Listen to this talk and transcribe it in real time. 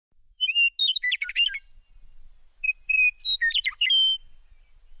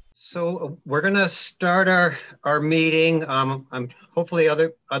So we're going to start our meeting. Hopefully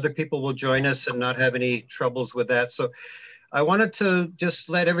other people will join us and not have any troubles with that. So I wanted to just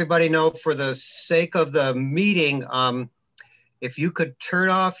let everybody know, for the sake of the meeting, if you could turn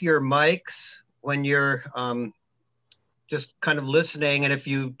off your mics when you're just kind of listening. And if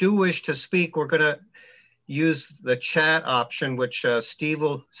you do wish to speak, we're going to use the chat option, which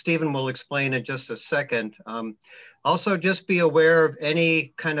Stephen will explain in just a second. Also, just be aware of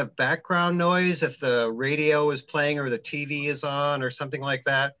any kind of background noise if the radio is playing or the TV is on or something like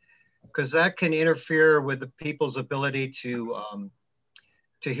that, because that can interfere with the people's ability to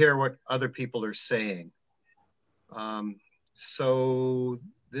hear what other people are saying. So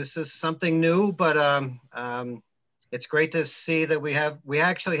this is something new, but it's great to see that we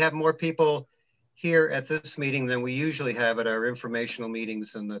actually have more people here at this meeting than we usually have at our informational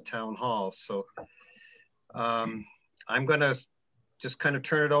meetings in the town hall. So I'm gonna just kind of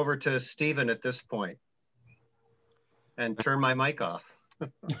turn it over to Stephen at this point and turn my mic off.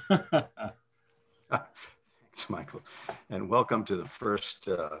 Thanks, Michael. And welcome to the first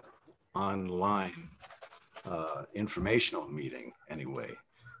online informational meeting, anyway,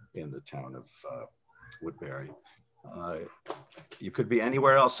 in the town of Woodbury. You could be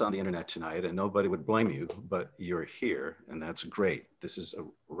anywhere else on the internet tonight and nobody would blame you, but you're here and that's great. This is a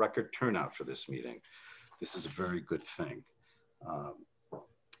record turnout for this meeting. This is a very good thing.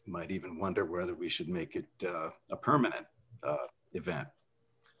 Might even wonder whether we should make it a permanent event.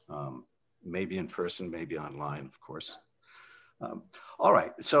 Maybe in person, maybe online, of course. All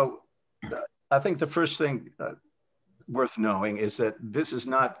right, so I think the first thing worth knowing is that this is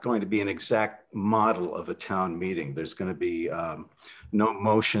not going to be an exact model of a town meeting. There's going to be no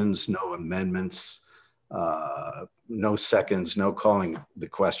motions, no amendments, no seconds, no calling the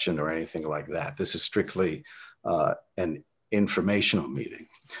question or anything like that. This is strictly an informational meeting.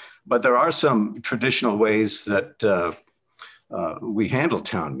 But there are some traditional ways that we handle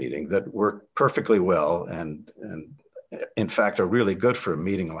town meeting that work perfectly well and in fact are really good for a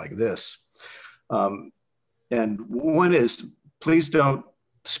meeting like this. And one is, please don't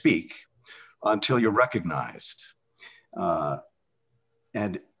speak until you're recognized.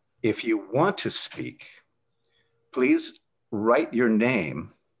 And if you want to speak, please write your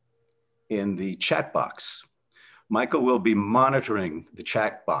name in the chat box. Michael will be monitoring the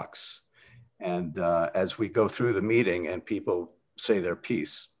chat box. And as we go through the meeting and people say their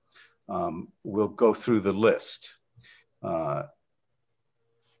piece, we'll go through the list.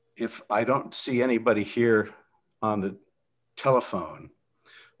 If I don't see anybody here on the telephone,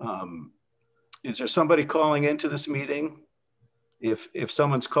 is there somebody calling into this meeting? If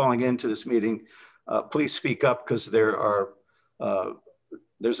someone's calling into this meeting, please speak up, because there's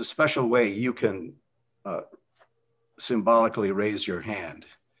a special way you can symbolically raise your hand.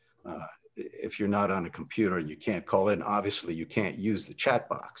 If you're not on a computer and you can't call in, obviously you can't use the chat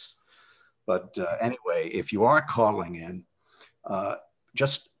box. But anyway, if you are calling in,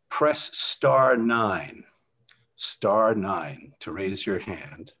 just press *9 to raise your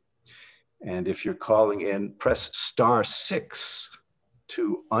hand. And if you're calling in, press *6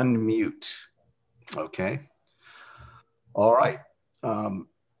 to unmute, okay? All right.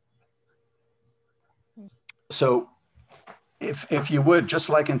 So if you would, just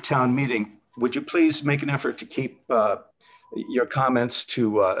like in town meeting, would you please make an effort to keep your comments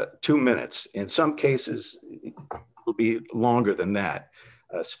to 2 minutes? In some cases, it will be longer than that,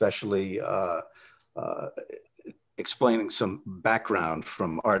 especially explaining some background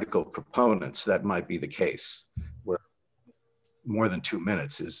from article proponents. That might be the case where more than 2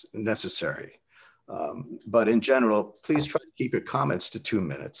 minutes is necessary. But in general, please try to keep your comments to 2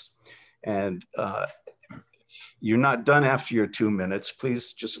 minutes. And if you're not done after your 2 minutes,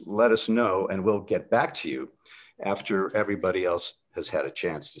 please just let us know and we'll get back to you after everybody else has had a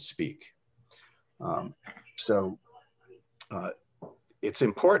chance to speak. It's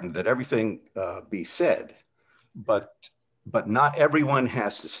important that everything be said, but not everyone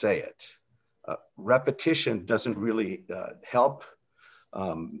has to say it. Repetition doesn't really help.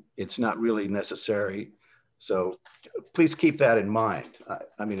 It's not really necessary. So please keep that in mind.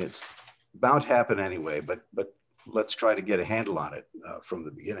 I mean, it's bound to happen anyway, but let's try to get a handle on it from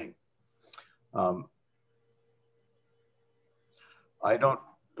the beginning. I don't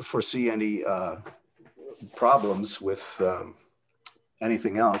foresee any problems with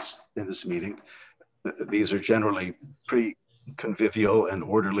anything else in this meeting. These are generally pretty convivial and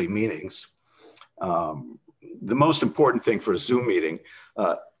orderly meetings. The most important thing for a Zoom meeting,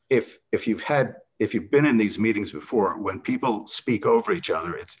 if you've been in these meetings before, when people speak over each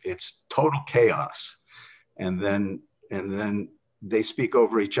other, it's total chaos. And then they speak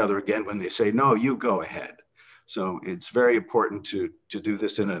over each other again when they say, no, you go ahead. So it's very important to do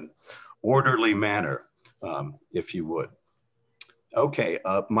this in an orderly manner, if you would. Okay,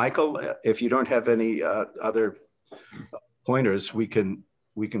 Michael, if you don't have any other pointers, we can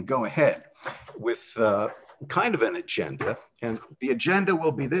go ahead with kind of an agenda. And the agenda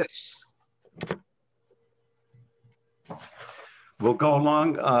will be this. We'll go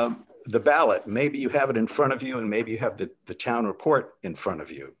along the ballot. Maybe you have it in front of you and maybe you have the town report in front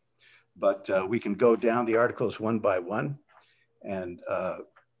of you. But we can go down the articles one by one and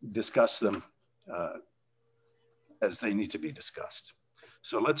discuss them as they need to be discussed.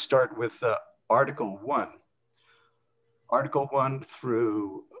 So let's start with Article 1. Article 1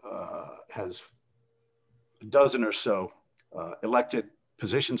 through has a dozen or so elected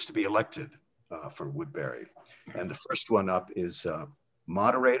positions to be elected for Woodbury. And the first one up is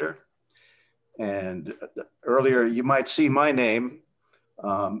moderator. And earlier you might see my name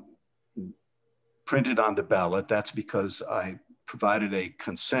printed on the ballot. That's because I provided a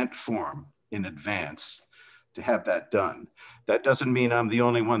consent form in advance to have that done. That doesn't mean I'm the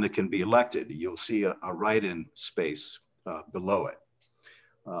only one that can be elected. You'll see a write-in space below it.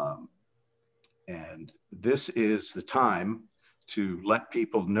 And this is the time to let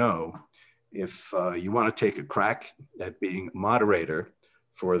people know if you want to take a crack at being moderator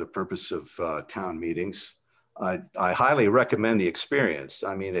for the purpose of town meetings. I highly recommend the experience.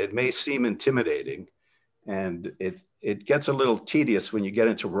 I mean, it may seem intimidating and it gets a little tedious when you get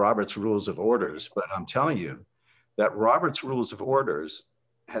into Robert's Rules of Orders, but I'm telling you that Robert's Rules of Orders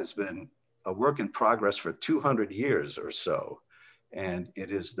has been a work in progress for 200 years or so. And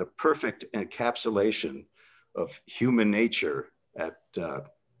it is the perfect encapsulation of human nature at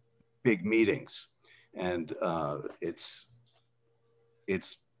big meetings. And it's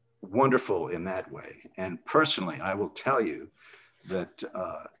wonderful in that way. And personally, I will tell you that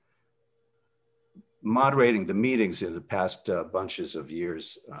moderating the meetings in the past bunches of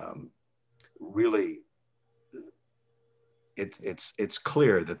years, really, it's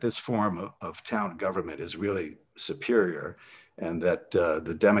clear that this form of town government is really superior, and that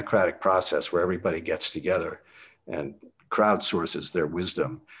the democratic process where everybody gets together and crowdsources their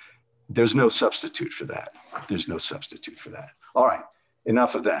wisdom, there's no substitute for that. There's no substitute for that. All right,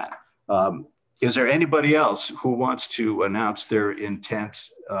 enough of that. Is there anybody else who wants to announce their intent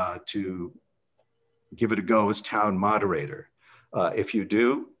to give it a go as town moderator? If you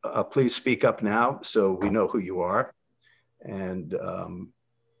do, please speak up now so we know who you are. And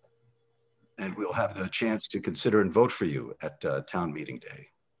we'll have the chance to consider and vote for you at town meeting day.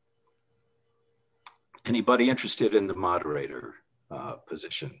 Anybody interested in the moderator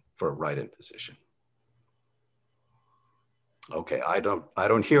position for a write-in position? Okay, I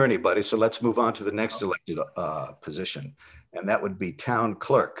don't hear anybody, so let's move on to the next elected position, and that would be town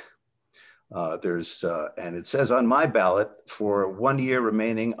clerk. And it says on my ballot for 1 year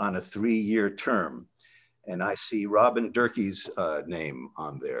remaining on a 3-year term. And I see Robin Durkee's name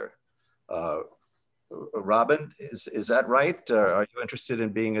on there. Robin, is that right? Are you interested in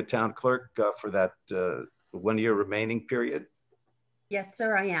being a town clerk for that 1 year remaining period? Yes,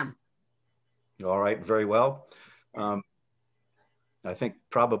 sir, I am. All right, very well. I think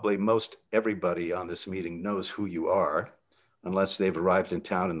probably most everybody on this meeting knows who you are, unless they've arrived in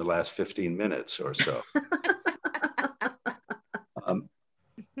town in the last 15 minutes or so.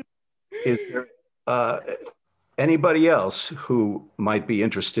 Is there anybody else who might be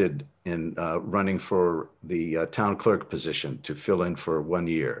interested in running for the town clerk position to fill in for 1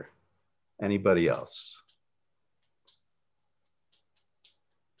 year? Anybody else?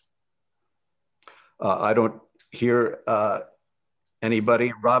 I don't hear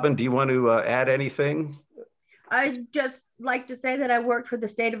anybody. Robin, do you want to add anything? I'd just like to say that I worked for the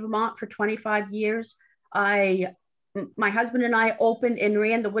state of Vermont for 25 years. My husband and I opened and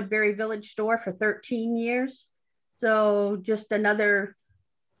ran the Woodbury Village store for 13 years. So just another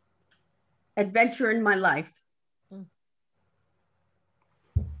adventure in my life.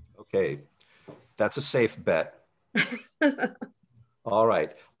 Okay, that's a safe bet. All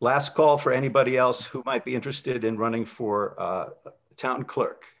right, last call for anybody else who might be interested in running for town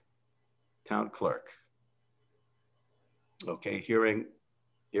clerk. Town clerk. Okay, hearing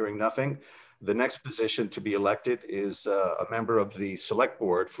nothing. The next position to be elected is a member of the select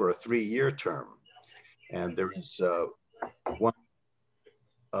board for a 3-year term. And there is one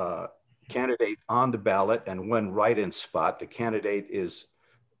candidate on the ballot and one write-in spot. The candidate is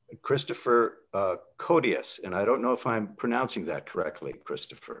Christopher Codius. And I don't know if I'm pronouncing that correctly,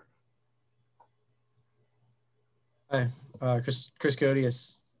 Christopher. Hi, Chris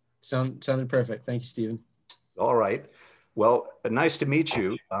Codius. Sounded perfect. Thank you, Stephen. All right. Well, nice to meet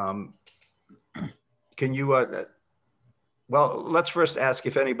you. Can you, well, let's first ask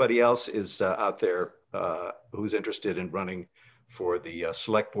if anybody else is out there who's interested in running for the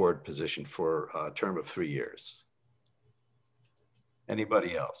select board position for a term of 3 years.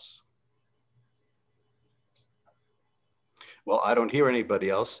 Anybody else? Well, I don't hear anybody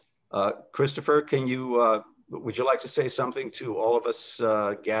else. Christopher, can you, would you like to say something to all of us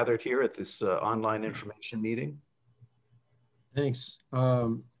gathered here at this online information meeting? Thanks.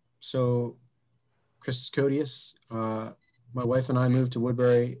 So Chris Codius, my wife and I moved to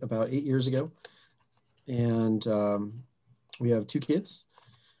Woodbury about 8 years ago, and we have 2 kids,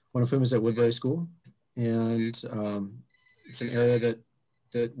 one of whom is at Woodbury School, and it's an area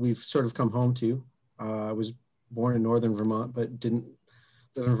that we've sort of come home to. I was born in northern Vermont, but didn't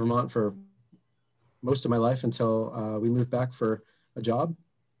live in Vermont for most of my life until we moved back for a job.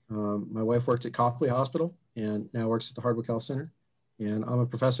 My wife worked at Copley Hospital and now works at the Hardwick Health Center. And I'm a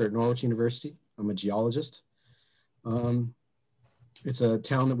professor at Norwich University. I'm a geologist. It's a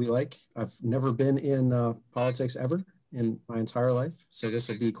town that we like. I've never been in politics ever in my entire life, so this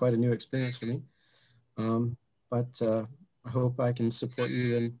will be quite a new experience for me. But I hope I can support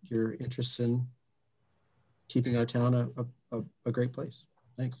you in your interests in keeping our town a great place.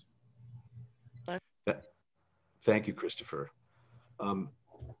 Thanks. Thank you, Christopher.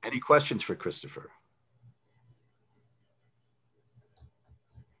 Any questions for Christopher?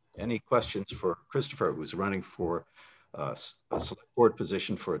 Any questions for Christopher, who's running for a select board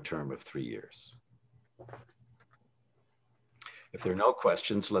position for a term of 3 years? If there are no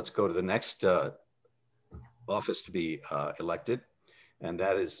questions, let's go to the next office to be elected, and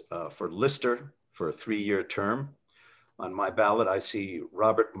that is for Lister for a 3-year term. On my ballot, I see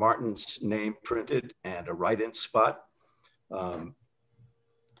Robert Martin's name printed and a write-in spot.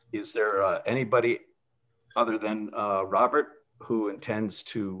 Is there anybody other than Robert who intends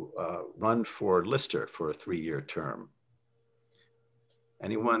to run for Lister for a 3-year term?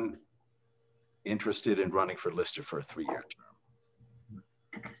 Anyone interested in running for Lister for a 3-year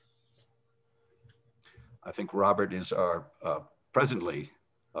term? I think Robert is our presently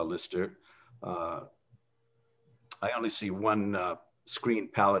a Lister. I only see one screen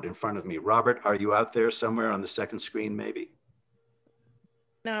palette in front of me. Robert, are you out there somewhere on the second screen, maybe?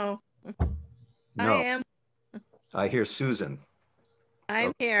 No. No. I am. I hear Susan.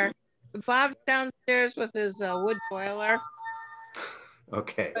 I'm here. Bob's downstairs with his wood boiler.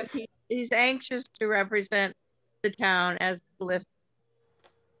 Okay. But he's anxious to represent the town as list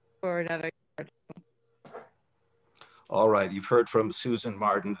for another year. All right. You've heard from Susan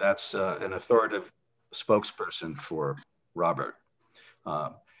Martin. That's an authoritative spokesperson for Robert.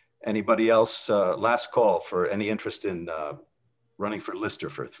 Anybody else? Last call for any interest in running for Lister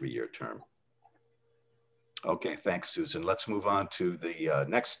for a 3-year term. Okay, thanks, Susan. Let's move on to the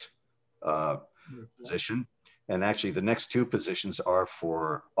next position. And actually, the next 2 positions are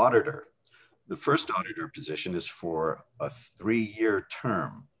for auditor. The first auditor position is for a 3-year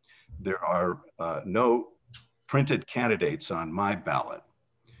term. There are no printed candidates on my ballot.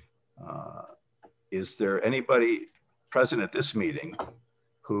 Is there anybody present at this meeting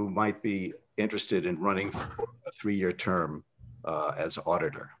who might be interested in running for a 3-year term as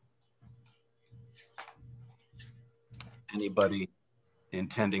auditor? Anybody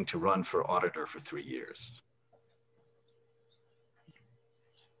intending to run for auditor for 3 years?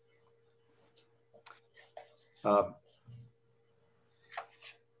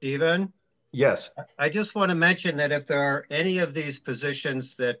 Stephen? Yes. I just want to mention that if there are any of these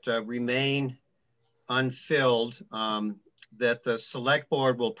positions that remain unfilled, that the select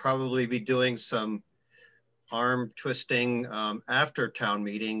board will probably be doing some arm twisting after town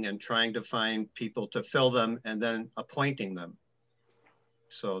meeting and trying to find people to fill them and then appointing them.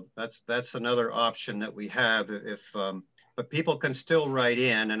 So that's another option that we have if, but people can still write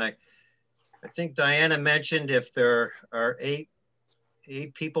in. And I think Diana mentioned if there are eight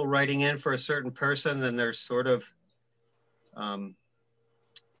people writing in for a certain person, then they're sort of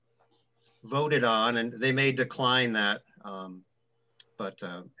voted on, and they may decline that. But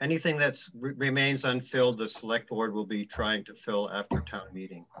anything that remains unfilled, the select board will be trying to fill after town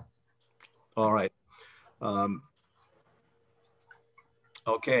meeting. All right.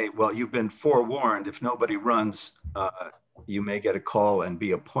 Okay, well, you've been forewarned. If nobody runs, you may get a call and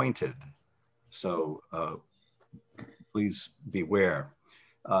be appointed. So please beware.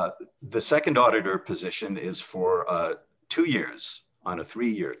 The second auditor position is for 2 years on a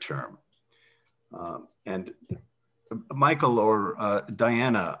 3-year term. And Michael or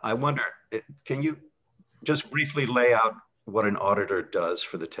Diana, I wonder, can you just briefly lay out what an auditor does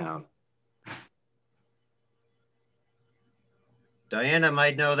for the town? Diana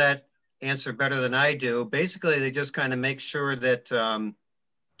might know that answer better than I do. Basically, they just kind of make sure that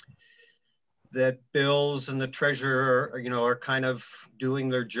that bills and the treasurer, are kind of doing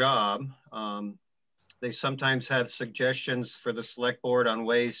their job. They sometimes have suggestions for the select board on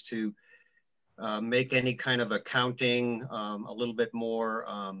ways to make any kind of accounting a little bit more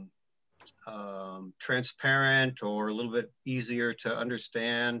transparent or a little bit easier to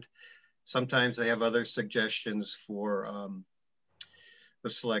understand. Sometimes they have other suggestions for the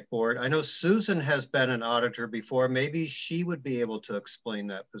select board. I know Susan has been an auditor before. Maybe she would be able to explain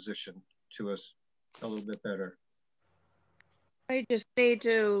that position to us a little bit better. I just need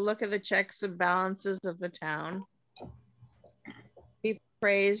to look at the checks and balances of the town. Be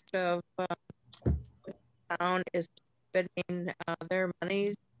praised of the town is spending their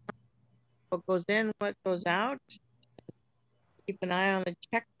money, what goes in, what goes out. Keep an eye on the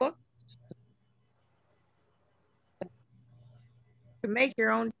checkbook. To make your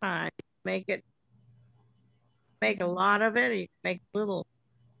own time, make a lot of it, you can make little.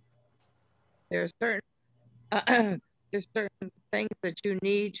 There's certain there's certain things that you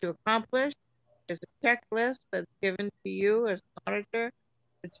need to accomplish. There's a checklist that's given to you as an auditor.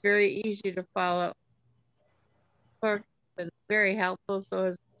 It's very easy to follow. Clerk has been very helpful, so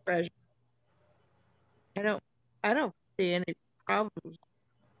is the treasurer. I don't see any problems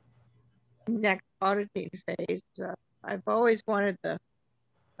next auditing phase. I've always wanted the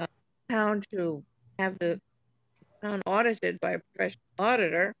town to have the town audited by a professional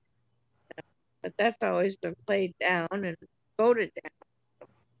auditor, but that's always been played down and voted down.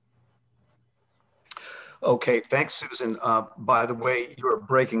 Okay, thanks, Susan. By the way, you're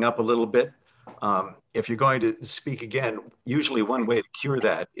breaking up a little bit. If you're going to speak again, usually one way to cure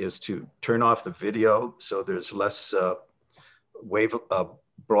that is to turn off the video so there's less wave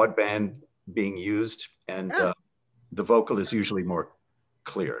broadband being used, and the vocal is usually more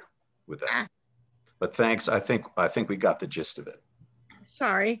clear with that. But thanks, I think we got the gist of it.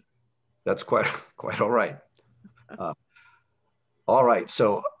 Sorry. That's quite all right. All right,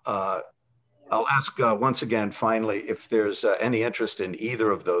 so I'll ask once again, finally, if there's any interest in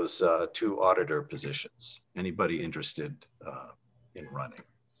either of those two auditor positions. Anybody interested in running?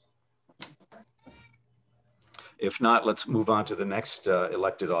 If not, let's move on to the next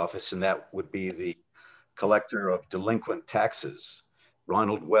elected office, and that would be the collector of delinquent taxes.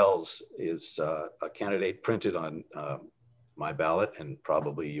 Ronald Wells is a candidate printed on my ballot and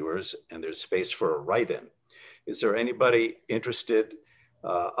probably yours, and there's space for a write-in. Is there anybody interested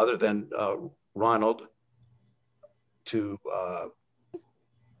other than Ronald to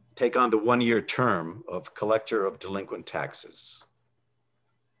take on the one-year term of collector of delinquent taxes?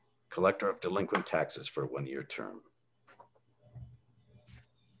 Collector of delinquent taxes for a one-year term.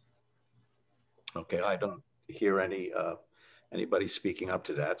 Okay, I don't hear anybody speaking up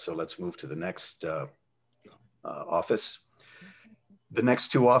to that, so let's move to the next office. The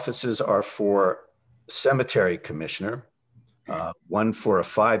next two offices are for cemetery commissioner, one for a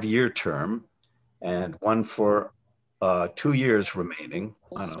 5-year term and one for 2 years remaining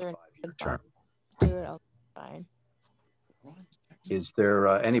on a 5-year term. Do it, I'll be fine. Is there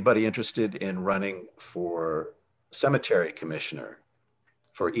anybody interested in running for cemetery commissioner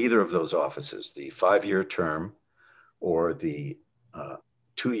for either of those offices, the 5-year term or the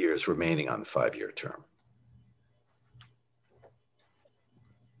 2 years remaining on the 5-year term?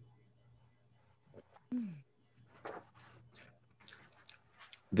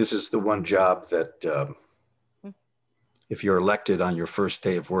 This is the one job that if you're elected on your first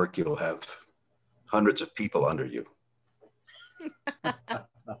day of work, you'll have hundreds of people under you.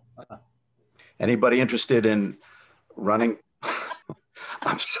 Anybody interested in running?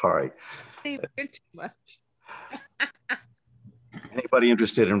 I'm sorry. Too much. Anybody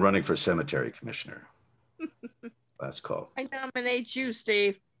interested in running for cemetery commissioner? Last call. I nominate you,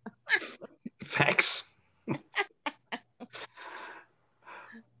 Steve. Thanks.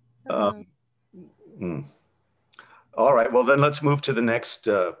 All right, well then let's move to the next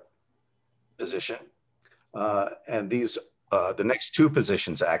position. And these, the next two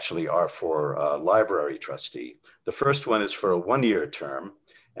positions actually are for library trustee. The first one is for a 1-year term,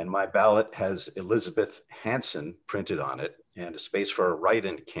 and my ballot has Elizabeth Hanson printed on it and a space for a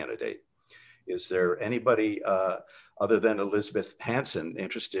write-in candidate. Is there anybody other than Elizabeth Hanson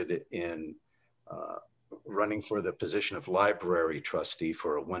interested in running for the position of library trustee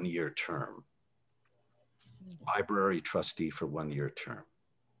for a 1-year term? Library trustee for 1-year term.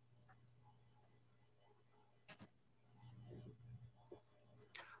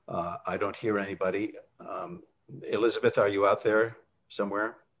 I don't hear anybody. Elizabeth, are you out there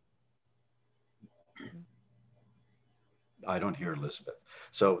somewhere? I don't hear Elizabeth.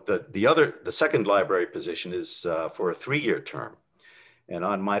 So the second library position is for a 3-year term. And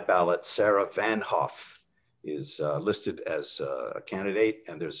on my ballot, Sarah Van Hoff is listed as a candidate,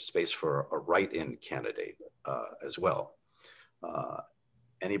 and there's a space for a write-in candidate as well.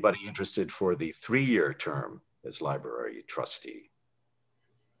 Anybody interested for the 3-year term as library trustee?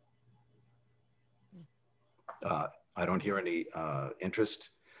 I don't hear any interest.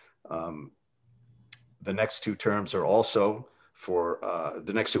 The next 2 terms are also for,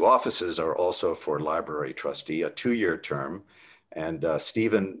 the next 2 offices are also for library trustee, a 2-year term. And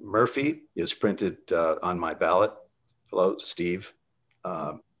Stephen Murphy is printed on my ballot. Hello, Steve.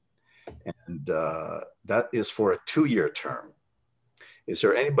 And that is for a 2-year term. Is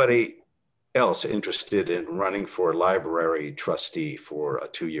there anybody else interested in running for library trustee for a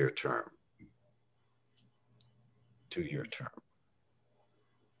 2-year term? 2-year term.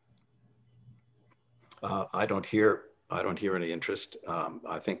 I don't hear any interest.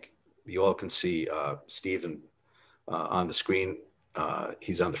 I think you all can see Stephen on the screen.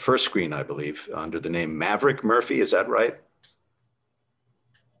 He's on the first screen, I believe, under the name Maverick Murphy. Is that right?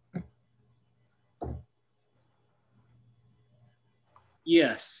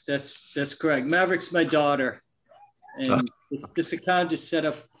 Yes, that's correct. Maverick's my daughter, and this account is set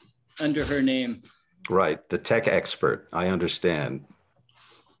up under her name. Right, the tech expert. I understand.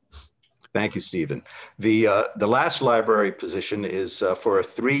 Thank you, Stephen. The last library position is for a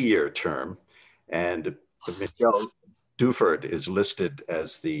 3-year term, and Michelle Duford is listed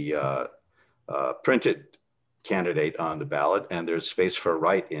as the printed candidate on the ballot, and there's space for a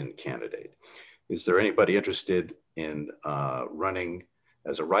write-in candidate. Is there anybody interested in running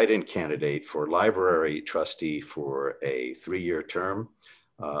as a write-in candidate for library trustee for a 3-year term,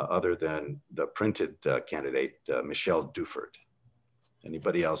 other than the printed candidate, Michelle Duford?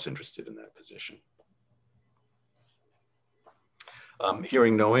 Anybody else interested in that position?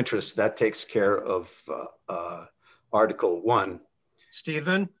 Hearing no interest, that takes care of Article 1.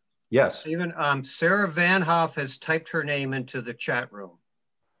 Stephen? Yes. Stephen, Sarah Van Hoff has typed her name into the chat room.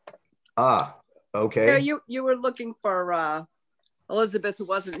 Ah, okay. Yeah, you were looking for Elizabeth, who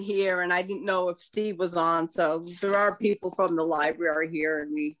wasn't here, and I didn't know if Steve was on. So there are people from the library here,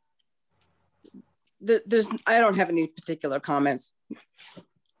 and I don't have any particular comments.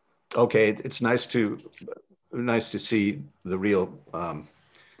 Okay, it's nice to see the real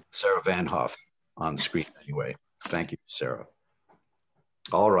Sarah Van Hoff on the screen anyway. Thank you, Sarah.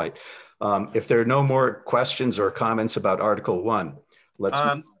 All right. If there are no more questions or comments about Article 1, let's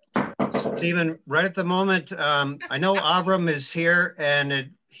Stephen, right at the moment, I know Avram is here,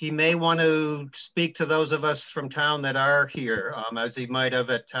 and he may want to speak to those of us from town that are here, as he might have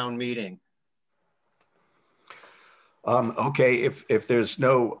at town meeting. Okay, if there's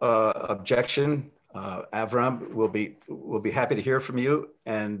no objection, Avram, we'll be happy to hear from you,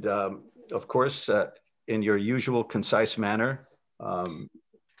 and of course, in your usual concise manner.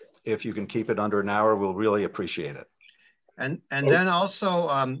 If you can keep it under an hour, we'll really appreciate it. And then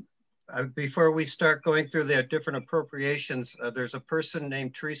also, before we start going through the different appropriations, there's a person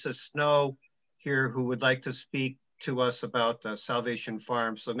named Teresa Snow here who would like to speak to us about Salvation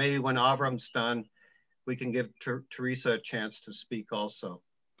Farm. So maybe when Avram's done, we can give Teresa a chance to speak also.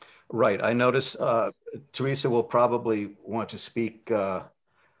 Right, I notice Teresa will probably want to speak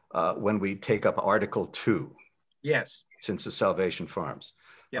when we take up Article 2. Yes. Since the Salvation Farms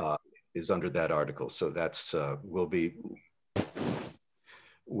Yep. is under that article. So that's, we'll be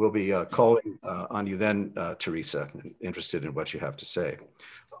calling on you then, Teresa, interested in what you have to say.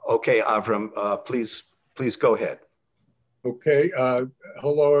 Okay, Avram, please go ahead. Okay,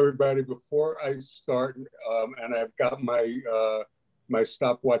 hello everybody. Before I start, and I've got my my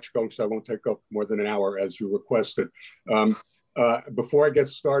stopwatch going, so I won't take up more than an hour as you requested. Before I get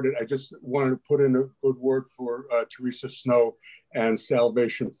started, I just wanted to put in a good word for Teresa Snow and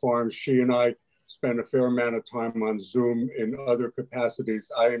Salvation Farms. She and I spend a fair amount of time on Zoom in other capacities.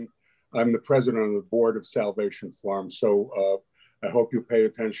 I'm the president of the board of Salvation Farms, so I hope you pay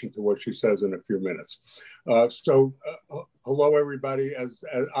attention to what she says in a few minutes. Hello everybody. As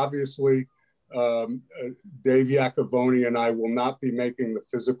obviously, Dave Iacovoni and I will not be making the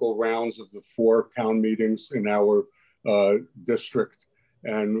physical rounds of the 4 town meetings in our district,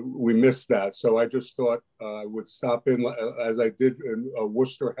 and we missed that. So I just thought I would stop in, as I did in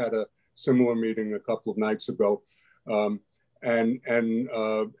Worcester had a similar meeting a couple of nights ago, and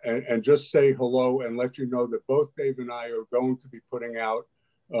just say hello and let you know that both Dave and I are going to be putting out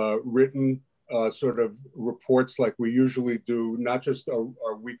written sort of reports like we usually do, not just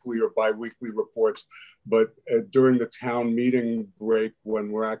our weekly or bi-weekly reports, but during the town meeting break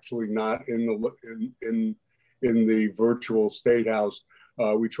when we're actually not in in the virtual State House,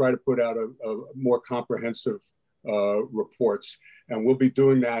 we try to put out a more comprehensive reports, and we'll be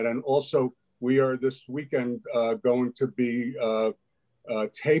doing that. And also, we are this weekend going to be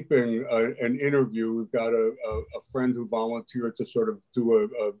taping an interview. We've got a friend who volunteered to sort of do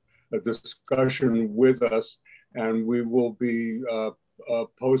a discussion with us, and we will be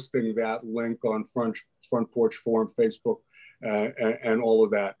posting that link on Front Porch Forum, Facebook, and all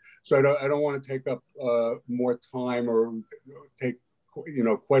of that. So I don't want to take up more time or take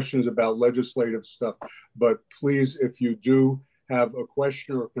questions about legislative stuff, but please, if you do have a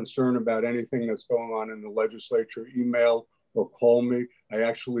question or concern about anything that's going on in the legislature, email or call me. I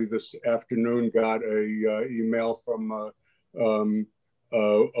actually this afternoon got a email from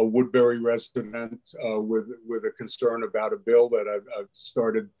a Woodbury resident with a concern about a bill that I've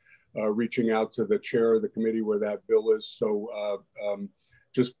started reaching out to the chair of the committee where that bill is. So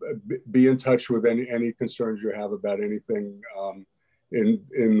just be in touch with any concerns you have about anything in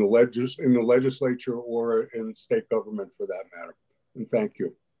the legislature or in state government for that matter. And thank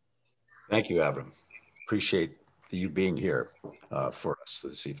you. Thank you, Avram. Appreciate you being here for us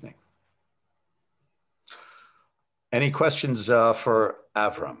this evening. Any questions for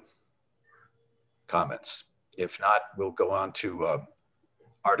Avram? Comments? If not, we'll go on to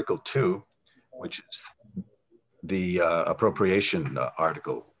Article 2, which is the appropriation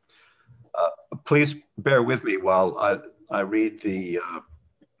article. Please bear with me while I read the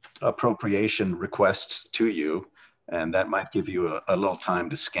appropriation requests to you, and that might give you a little time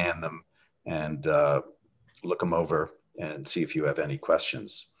to scan them and look them over and see if you have any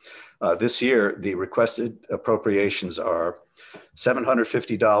questions. This year, the requested appropriations are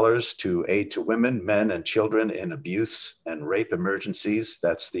 $750 to aid to women, men, and children in abuse and rape emergencies.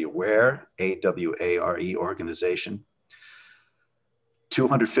 That's the AWARE, A-W-A-R-E organization.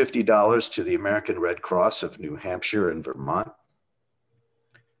 $250 to the American Red Cross of New Hampshire and Vermont.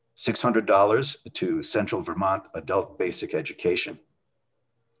 $600 to Central Vermont Adult Basic Education.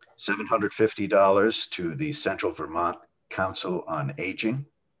 $750 to the Central Vermont Council on Aging.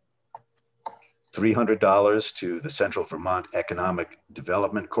 $300 to the Central Vermont Economic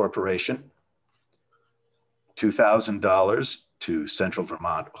Development Corporation. $2,000 to Central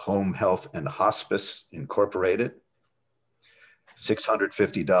Vermont Home Health and Hospice Incorporated.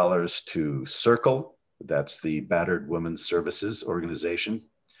 $650 to Circle, that's the Battered Women's Services Organization.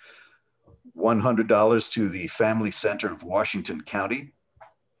 $100 to the Family Center of Washington County.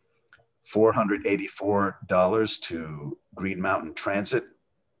 $484 to Green Mountain Transit.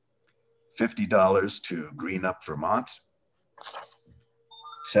 $50 to Green Up Vermont.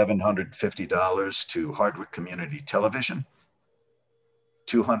 $750 to Hardwick Community Television.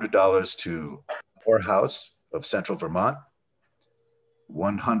 $200 to Morehouse of Central Vermont.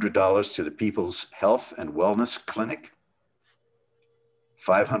 $100 to the People's Health and Wellness Clinic.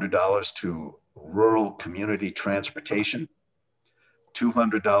 $500 to Rural Community Transportation.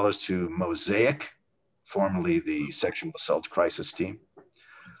 $200 to Mosaic, formerly the Sexual Assault Crisis Team.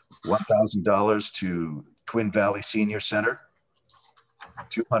 $1,000 to Twin Valley Senior Center.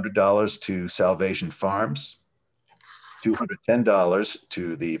 $200 to Salvation Farms. $210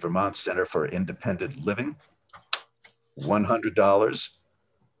 to the Vermont Center for Independent Living. $100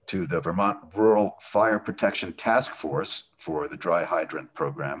 to the Vermont Rural Fire Protection Task Force for the Dry Hydrant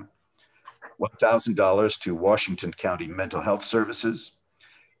Program. $1,000 to Washington County Mental Health Services,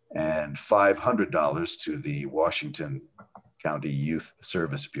 and $500 to the Washington County Youth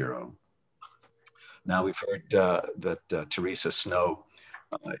Service Bureau. Now we've heard that Teresa Snow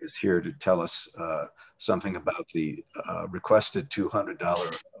is here to tell us something about the requested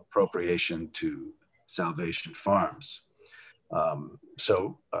 $200 appropriation to Salvation Farms.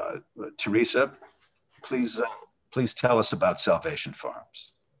 Teresa, please tell us about Salvation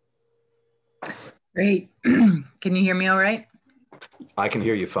Farms. Great. Can you hear me all right? I can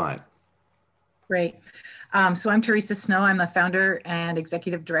hear you fine. Great. So I'm Teresa Snow. I'm the founder and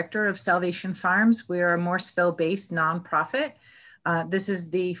executive director of Salvation Farms. We're a Morrisville-based nonprofit. This is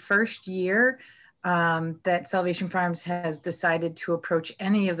the first year that Salvation Farms has decided to approach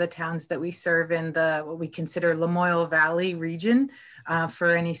any of the towns that we serve in the what we consider Lamoille Valley region for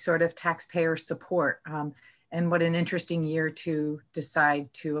any sort of taxpayer support. And what an interesting year to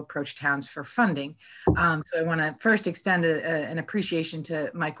decide to approach towns for funding. So I want to first extend an appreciation to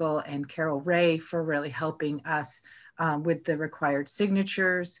Michael and Carol Ray for really helping us with the required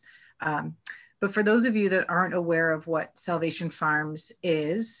signatures. But for those of you that aren't aware of what Salvation Farms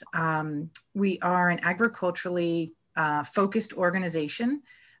is, we are an agriculturally focused organization.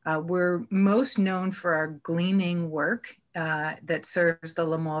 We're most known for our gleaning work that serves the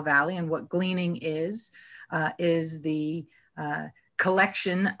Lamoille Valley. And what gleaning is the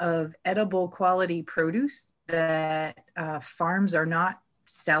collection of edible quality produce that farms are not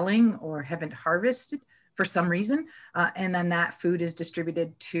selling or haven't harvested for some reason. And then that food is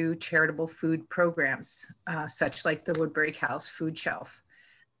distributed to charitable food programs, such like the Woodbury Cows Food Shelf.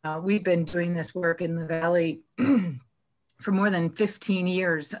 We've been doing this work in the Valley for more than 15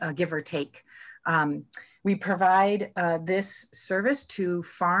 years, give or take. We provide this service to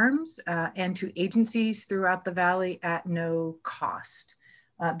farms and to agencies throughout the Valley at no cost.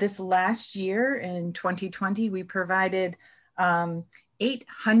 This last year in 2020, we provided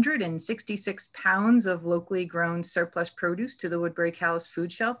 866 pounds of locally grown surplus produce to the Woodbury Cows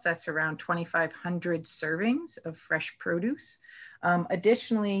Food Shelf. That's around 2,500 servings of fresh produce.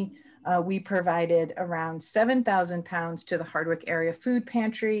 Additionally, we provided around 7,000 pounds to the Hardwick Area Food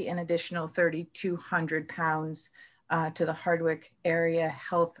Pantry, an additional 3,200 pounds to the Hardwick Area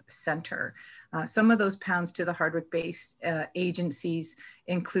Health Center. Some of those pounds to the Hardwick-based agencies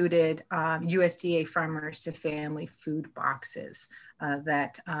included USDA Farmers to Family food boxes.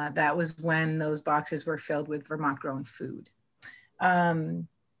 That was when those boxes were filled with Vermont-grown food.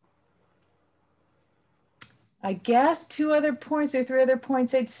 I guess 2 other points or 3 other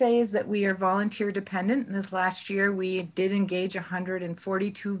points I'd say is that we are volunteer dependent. And this last year, we did engage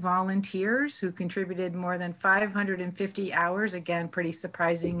 142 volunteers who contributed more than 550 hours, again, pretty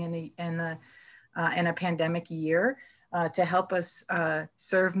surprising in a pandemic year, to help us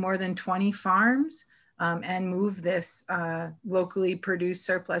serve more than 20 farms and move this locally produced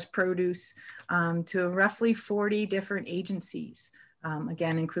surplus produce to roughly 40 different agencies,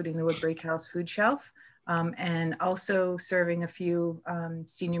 again, including the Woodbury Cows Food Shelf. And also serving a few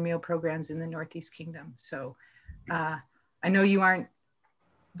senior meal programs in the Northeast Kingdom. So I know you aren't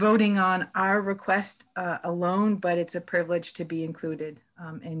voting on our request alone, but it's a privilege to be included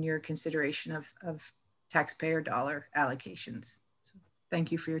in your consideration of taxpayer dollar allocations. So thank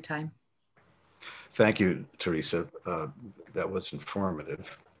you for your time. Thank you, Teresa. That was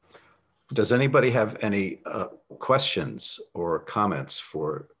informative. Does anybody have any questions or comments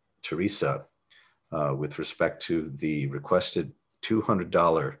for Teresa with respect to the requested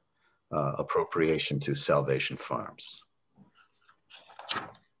 $200 appropriation to Salvation Farms?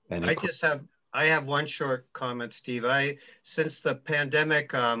 I have one short comment, Steve. Since the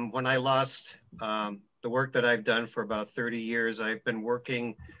pandemic, when I lost the work that I've done for about 30 years, I've been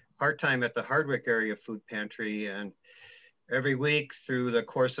working part-time at the Hardwick Area Food Pantry, and every week through the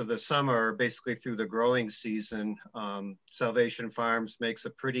course of the summer, basically through the growing season, Salvation Farms makes a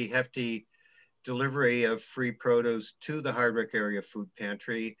pretty hefty delivery of free produce to the Hardwick Area Food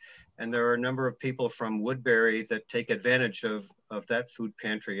Pantry. And there are a number of people from Woodbury that take advantage of that food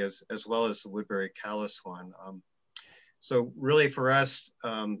pantry as well as the Woodbury Calais one. So really for us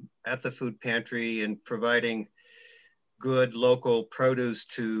at the food pantry and providing good local produce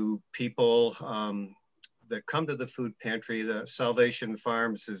to people that come to the food pantry, the Salvation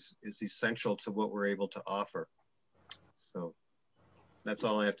Farms is essential to what we're able to offer. So that's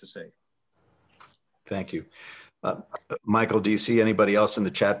all I have to say. Thank you. Michael, do you see anybody else in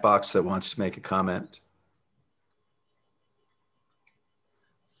the chat box that wants to make a comment?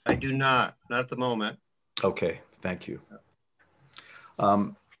 I do not at the moment. Okay, thank you.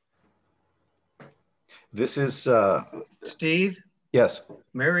 This is... Steve? Yes.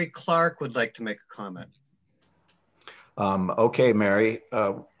 Mary Clark would like to make a comment. Okay, Mary,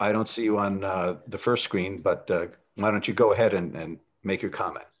 I don't see you on the first screen, but why don't you go ahead and make your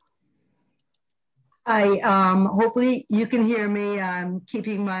comment? Hi, hopefully you can hear me. I'm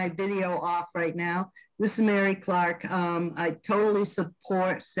keeping my video off right now. This is Mary Clark. I totally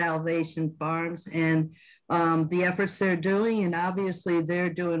support Salvation Farms and the efforts they're doing, and obviously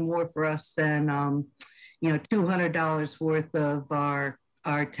they're doing more for us than $200 worth of our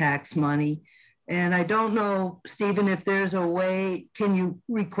tax money. And I don't know, Stephen, if there's a way, can you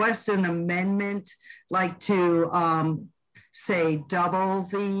request an amendment, like to say double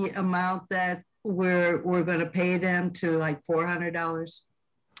the amount that we're going to pay them to, like $400?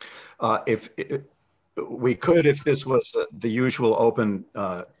 If we could, if this was the usual open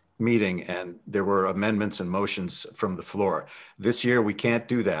meeting and there were amendments and motions from the floor. This year we can't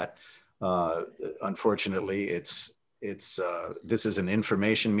do that. Unfortunately, this is an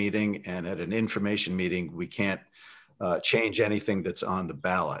information meeting, and at an information meeting we can't change anything that's on the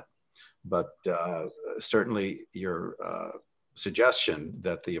ballot. But certainly your suggestion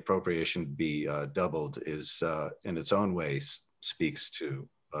that the appropriation be doubled is in its own way speaks to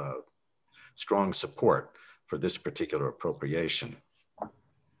strong support for this particular appropriation.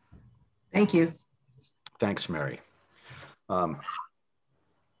 Thank you. Thanks, Mary.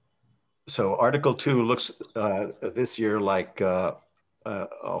 So Article 2 looks this year like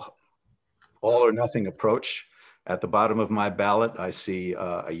all or nothing approach. At the bottom of my ballot, I see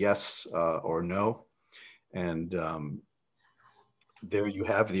a yes or no. And there you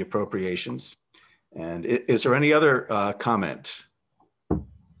have the appropriations. And is there any other comment?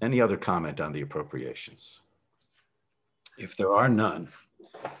 Any other comment on the appropriations? If there are none,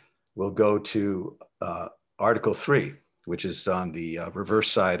 we'll go to Article 3, which is on the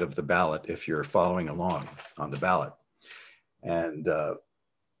reverse side of the ballot if you're following along on the ballot. And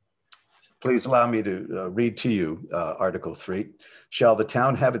please allow me to read to you Article 3. Shall the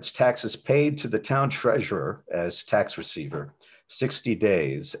town have its taxes paid to the town treasurer as tax receiver 60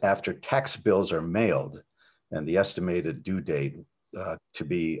 days after tax bills are mailed and the estimated due date to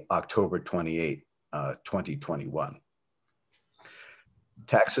be October 28, 2021.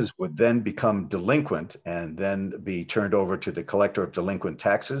 Taxes would then become delinquent and then be turned over to the collector of delinquent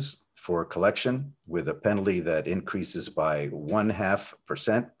taxes for collection with a penalty that increases by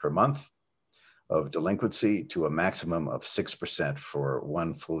 0.5% per month of delinquency to a maximum of 6% for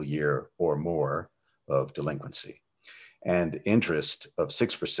 1 full year or more of delinquency, and interest of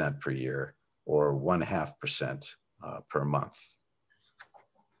 6% per year or 0.5% per month.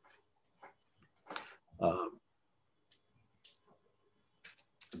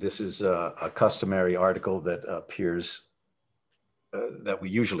 This is a customary article that appears that we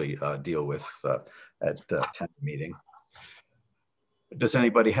usually deal with at town meeting. Does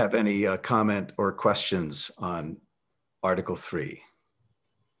anybody have any comment or questions on Article 3?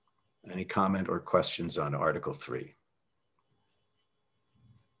 Any comment or questions on Article 3?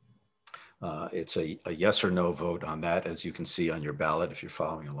 It's a yes or no vote on that, as you can see on your ballot if you're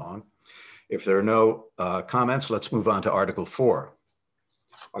following along. If there are no comments, let's move on to Article 4.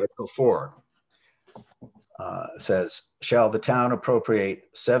 Article 4 says, shall the town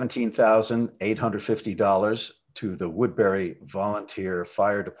appropriate $17,850 to the Woodbury Volunteer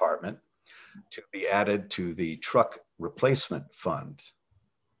Fire Department to be added to the truck replacement fund?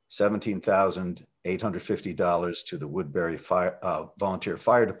 $17,850 to the Woodbury Volunteer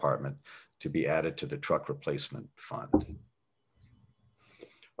Fire Department to be added to the truck replacement fund.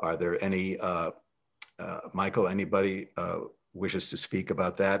 Are there any, Michael, anybody wishes to speak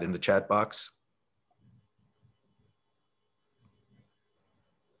about that in the chat box?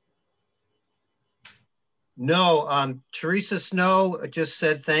 No, Teresa Snow just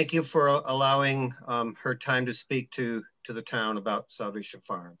said thank you for allowing her time to speak to the town about Salvation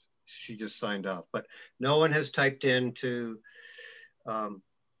Farms. She just signed off, but no one has typed in to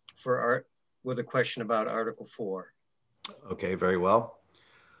with a question about Article 4. Okay, very well.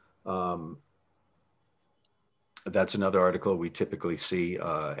 That's another article we typically see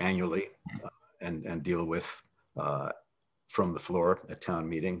annually and deal with from the floor at town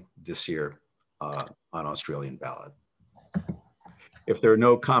meeting this year on Australian ballot. If there are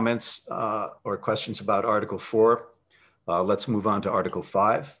no comments or questions about Article 4, let's move on to Article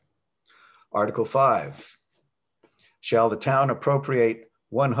 5. Article 5, shall the town appropriate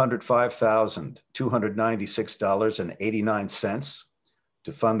 $105,296.89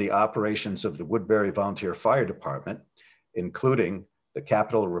 to fund the operations of the Woodbury Volunteer Fire Department, including the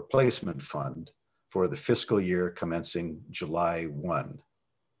Capital Replacement Fund for the fiscal year commencing July 1,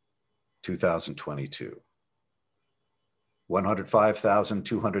 2022.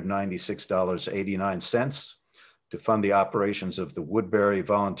 $105,296.89 to fund the operations of the Woodbury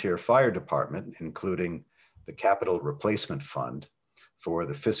Volunteer Fire Department, including the Capital Replacement Fund for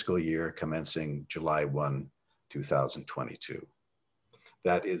the fiscal year commencing July 1, 2022.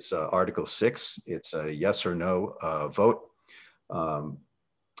 That is Article 6. It's a yes or no vote.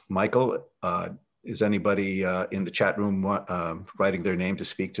 Michael, is anybody in the chat room writing their name to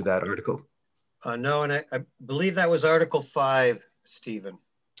speak to that article? No, and I believe that was Article 5, Stephen.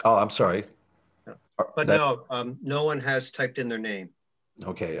 Oh, I'm sorry. But no, no one has typed in their name.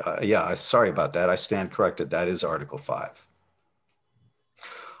 Okay, yeah, sorry about that. I stand corrected. That is Article 5.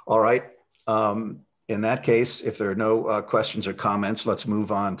 All right. In that case, if there are no questions or comments, let's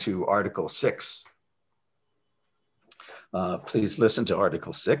move on to Article 6. Please listen to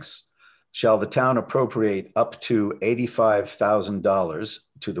Article 6. Shall the town appropriate up to $85,000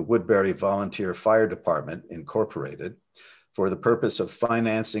 to the Woodbury Volunteer Fire Department, Incorporated, for the purpose of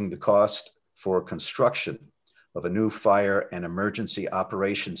financing the cost for construction of a new fire and emergency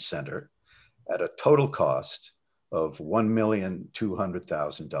operations center at a total cost of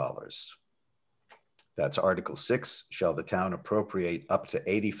 $1,200,000. That's Article 6. Shall the town appropriate up to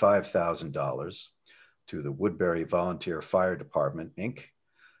 $85,000 to the Woodbury Volunteer Fire Department, Inc.,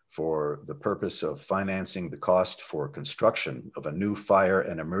 for the purpose of financing the cost for construction of a new fire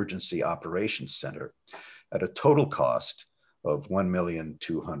and emergency operations center at a total cost of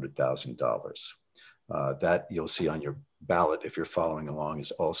 $1,200,000. That you'll see on your ballot if you're following along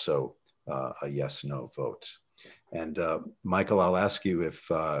is also a yes/no vote. And Michael, I'll ask you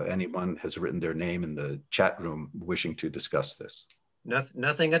if anyone has written their name in the chat room wishing to discuss this.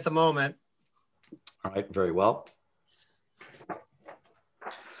 Nothing at the moment. All right, very well.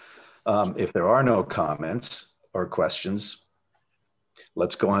 If there are no comments or questions,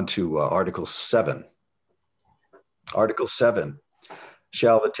 let's go on to Article 7. Article 7,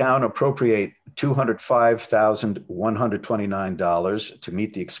 shall the town appropriate $205,129 to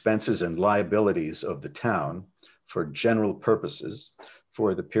meet the expenses and liabilities of the town for general purposes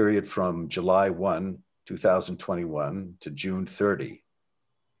for the period from July 1, 2021 to June 30,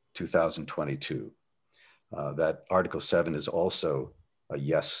 2022. That Article 7 is also a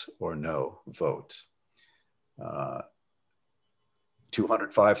yes or no vote.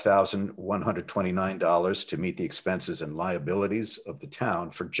 $205,129 to meet the expenses and liabilities of the town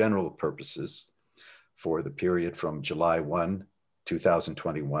for general purposes for the period from July 1,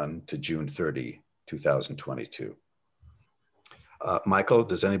 2021 to June 30, 2022. Michael,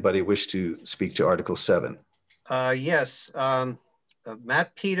 does anybody wish to speak to Article 7? Yes,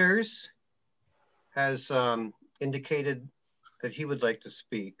 Matt Peters has indicated that he would like to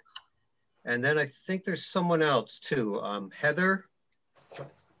speak. And then I think there's someone else too, Heather.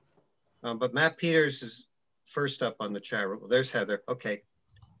 But Matt Peters is first up on the chat room. There's Heather, okay.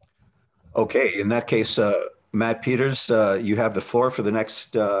 Okay, in that case, Matt Peters, you have the floor for the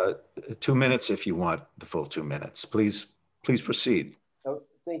next 2 minutes if you want the full 2 minutes. Please proceed. Oh,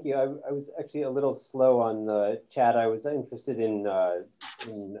 thank you. I was actually a little slow on the chat. I was interested in a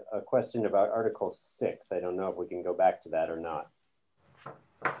question about Article 6. I don't know if we can go back to that or not.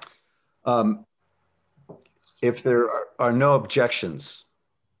 If there are no objections,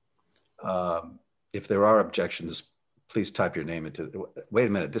 if there are objections, please type your name into, wait a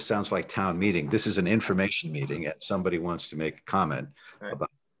minute, this sounds like town meeting. This is an information meeting and somebody wants to make a comment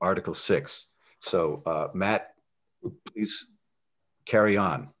about Article 6. So Matt, please carry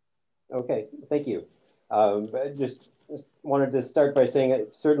on. Okay, thank you. Just wanted to start by saying I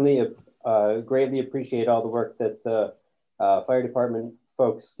certainly greatly appreciate all the work that the fire department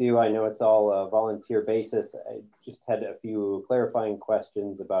folks do. I know it's all a volunteer basis. I just had a few clarifying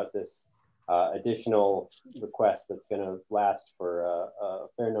questions about this additional request that's going to last for a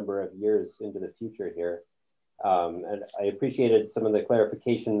fair number of years into the future here. And I appreciated some of the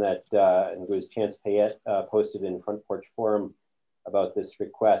clarification that and it was Chance Payette posted in Front Porch Forum about this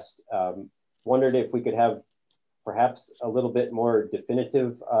request. Wondered if we could have perhaps a little bit more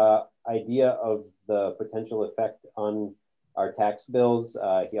definitive idea of the potential effect on our tax bills.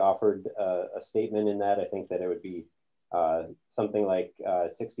 He offered a statement in that. I think that it would be something like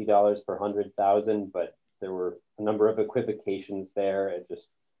 $60 per 100,000, but there were a number of equivocations there. It just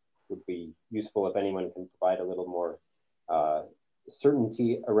would be useful if anyone can provide a little more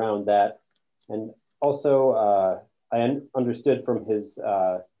certainty around that. And also, I understood from his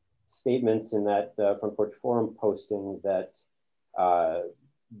statements in that Front Porch Forum posting that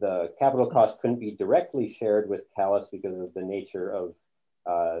the capital cost couldn't be directly shared with Calais because of the nature of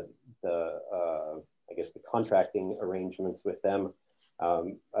I guess the contracting arrangements with them.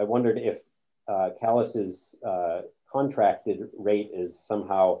 I wondered if Calais' contracted rate is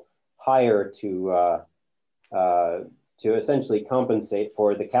somehow higher to essentially compensate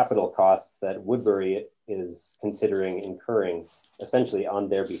for the capital costs that Woodbury is considering incurring essentially on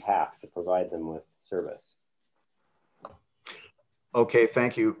their behalf to provide them with service. Okay,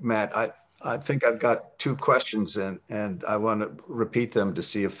 thank you, Matt. I think I've got two questions and I want to repeat them to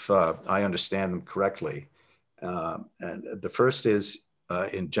see if I understand them correctly. And the first is,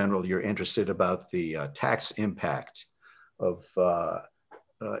 in general, you're interested about the tax impact of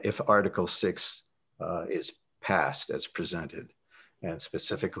if Article 6 is passed as presented, and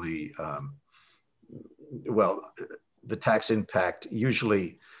specifically, well, the tax impact,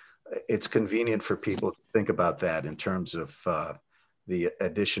 usually it's convenient for people to think about that in terms of the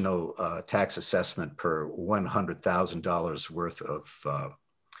additional tax assessment per $100,000 worth of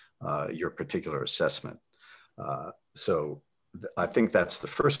your particular assessment. So I think that's the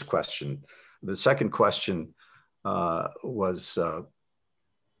first question. The second question was,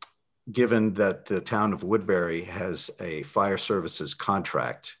 given that the town of Woodbury has a fire services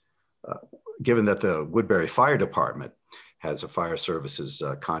contract, given that the Woodbury Fire Department has a fire services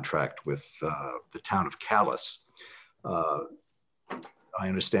contract with the town of Calais, I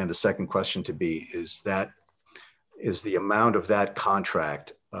understand the second question to be, is the amount of that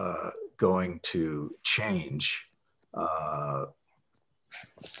contract going to change to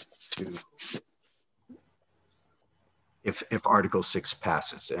if Article 6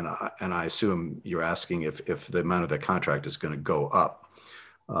 passes, and I assume you're asking if the amount of the contract is going to go up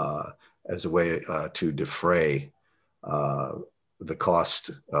as a way to defray the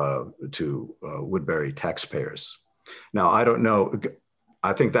cost to Woodbury taxpayers. Now, I don't know.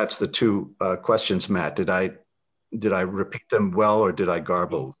 I think that's the two questions, Matt. Did I repeat them well, or did I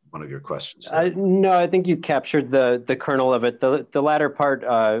garble one of your questions? No, I think you captured the kernel of it. The latter part,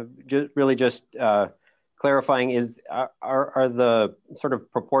 really just clarifying, is are the sort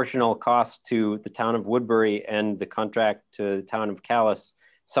of proportional costs to the town of Woodbury and the contract to the town of Calais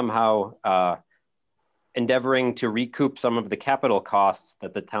somehow endeavoring to recoup some of the capital costs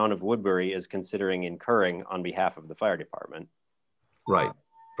that the town of Woodbury is considering incurring on behalf of the fire department? Right,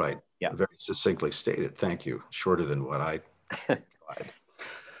 right. Yeah. Very succinctly stated. Thank you. Shorter than what I tried.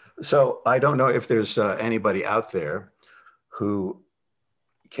 So I don't know if there's anybody out there who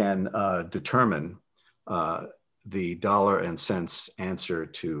can determine the dollar and cents answer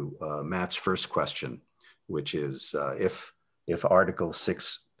to Matt's first question, which is if Article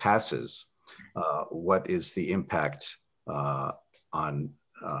 6 passes, what is the impact on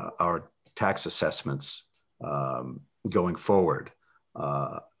our tax assessments going forward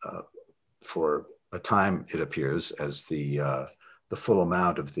for a time, it appears, as the full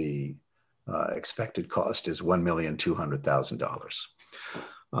amount of the expected cost is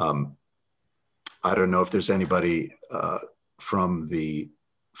 $1,200,000. I don't know if there's anybody from the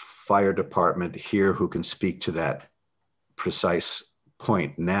fire department here who can speak to that precise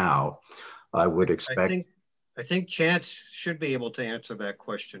point now. I would expect. I think Chance should be able to answer that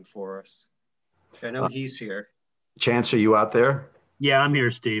question for us. I know he's here. Chance, are you out there? Yeah, I'm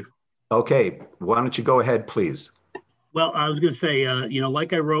here, Steve. Okay, why don't you go ahead, please? Well, I was going to say,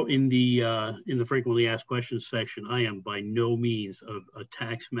 like I wrote in the frequently asked questions section, I am by no means a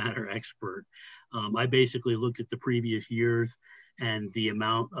tax matter expert. I basically looked at the previous years and the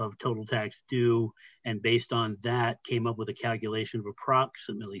amount of total tax due, and based on that came up with a calculation of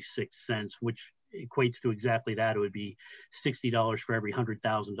approximately 6 cents, which equates to exactly that. It would be $60 for every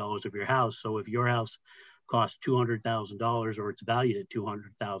 $100,000 of your house. So if your house costs $200,000, or it's valued at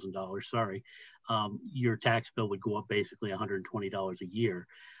 $200,000, sorry, your tax bill would go up basically $120 a year.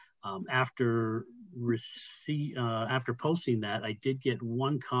 After posting that, I did get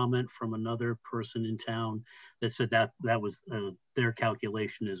one comment from another person in town that said that was their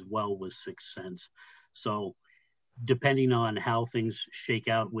calculation as well was 6 cents. So depending on how things shake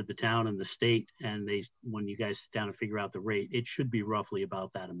out with the town and the state, and when you guys sit down and figure out the rate, it should be roughly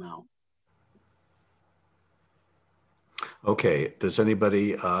about that amount. Okay, does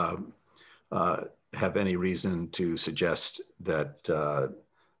anybody have any reason to suggest that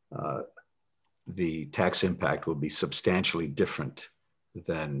the tax impact will be substantially different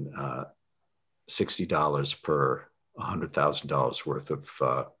than $60 per $100,000 worth of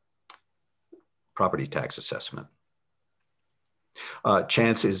property tax assessment?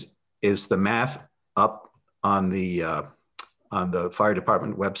 Chance, is the math up on the fire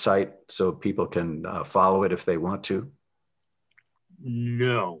department website so people can follow it if they want to?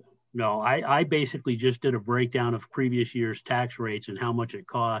 No, I basically just did a breakdown of previous year's tax rates and how much it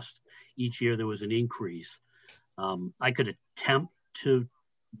cost each year there was an increase. I could attempt to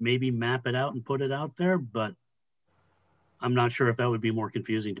maybe map it out and put it out there, but I'm not sure if that would be more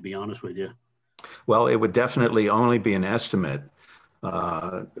confusing, to be honest with you. Well, it would definitely only be an estimate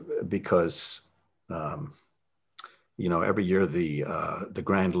because every year the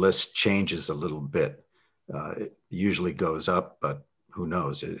grand list changes a little bit. It usually goes up, but who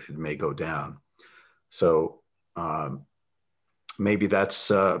knows, it may go down. So maybe that's,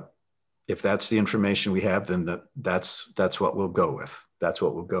 if that's the information we have, then that's what we'll go with. That's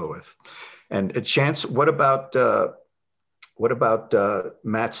what we'll go with. And Chance, what about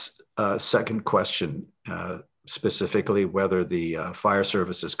Matt's second question, specifically whether the fire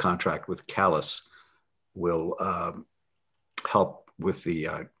services contract with Calais will help with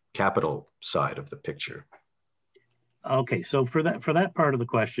the capital side of the picture? Okay, so for that part of the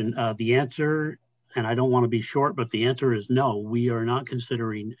question, the answer, and I don't want to be short, but the answer is no. We are not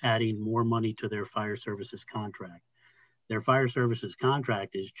considering adding more money to their fire services contract. Their fire services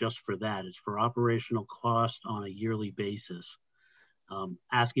contract is just for that. It's for operational cost on a yearly basis.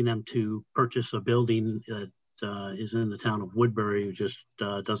 Asking them to purchase a building that is in the town of Woodbury just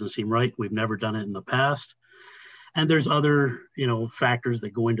doesn't seem right. We've never done it in the past. And there's other, factors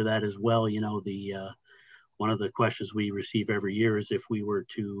that go into that as well. One of the questions we receive every year is if we were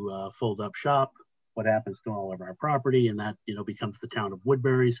to fold up shop, what happens to all of our property, and that, you know, becomes the town of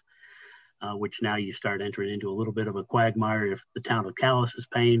Woodbury's, which now you start entering into a little bit of a quagmire. If the town of Calais is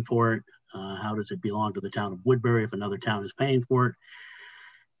paying for it, how does it belong to the town of Woodbury if another town is paying for it?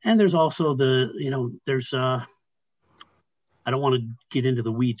 And there's also the, you know, there's, I don't want to get into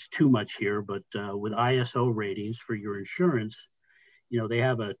the weeds too much here, but with ISO ratings for your insurance, you know, they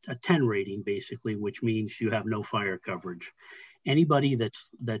have a 10 rating basically, which means you have no fire coverage. Anybody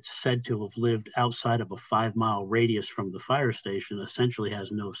that's said to have lived outside of a 5-mile radius from the fire station essentially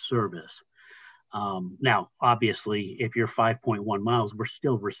has no service. Now, obviously, if you're 5.1 miles, we're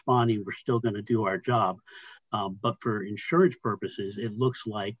still responding, we're still going to do our job. But for insurance purposes, it looks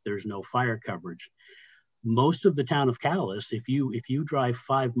like there's no fire coverage. Most of the town of Calais, if you drive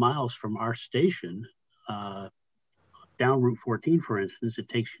 5 miles from our station, down Route 14, for instance, it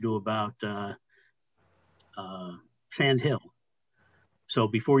takes you to about Sand Hill. So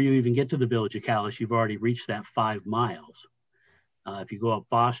before you even get to the village of Calais, you've already reached that 5 miles. If you go up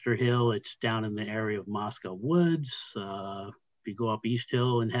Foster Hill, it's down in the area of Moscow Woods. If you go up East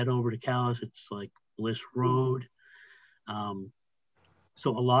Hill and head over to Calais, it's like Bliss Road.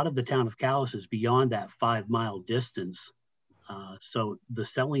 So a lot of the town of Calais is beyond that 5-mile distance. So the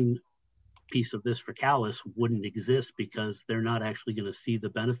selling piece of this for Calais wouldn't exist because they're not actually going to see the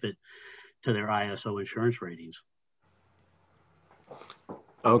benefit to their ISO insurance ratings.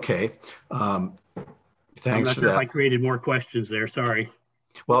 Okay. Thanks I'm not for sure that. if I created more questions there. Sorry.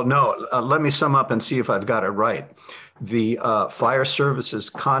 Well, no, let me sum up and see if I've got it right. The fire services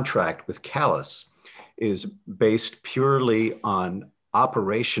contract with Calais is based purely on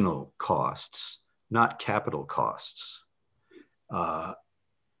operational costs, not capital costs. I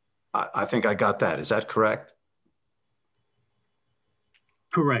think I got that. Is that correct?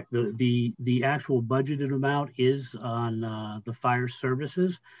 Correct. The actual budgeted amount is on the fire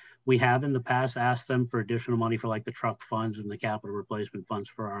services. We have in the past asked them for additional money for like the truck funds and the capital replacement funds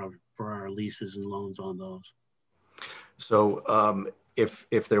for our leases and loans on those. So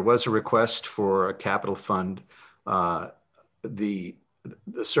if there was a request for a capital fund, the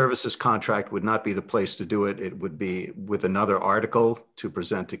services contract would not be the place to do it. It would be with another article to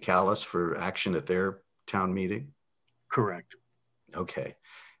present to Calais for action at their town meeting? Correct. Okay.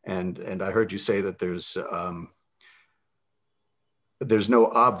 And I heard you say that there's no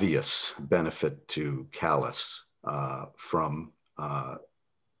obvious benefit to Calais from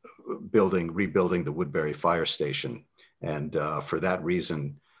rebuilding the Woodbury fire station. And for that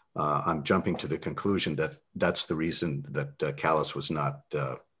reason, I'm jumping to the conclusion that that's the reason that Calais was not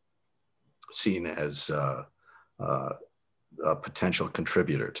seen as a potential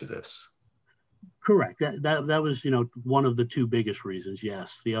contributor to this. Correct. That was, you know, one of the two biggest reasons.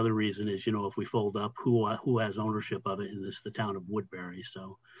 Yes. The other reason is, you know, if we fold up who has ownership of it, and this is the town of Woodbury.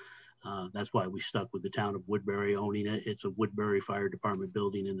 So that's why we stuck with the town of Woodbury owning it. It's a Woodbury Fire Department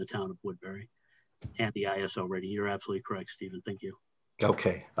building in the town of Woodbury, and the ISO rating. You're absolutely correct, Stephen. Thank you.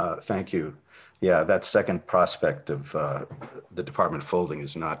 Okay. Thank you. Yeah, that second prospect of the department folding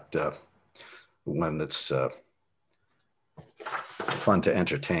is not one that's fun to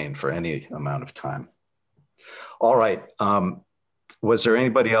entertain for any amount of time. All right. Was there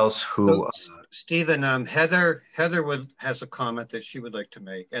anybody else who? So, Stephen, Heather has a comment that she would like to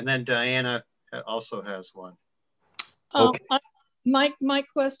make, and then Diana also has one. Okay. My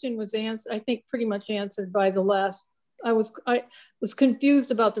question was answered, I think pretty much answered by the last. I was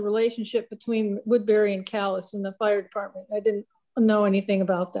confused about the relationship between Woodbury and Calais and the fire department. I didn't know anything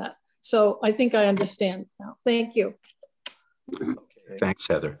about that. So I think I understand now. Thank you. Okay. Thanks,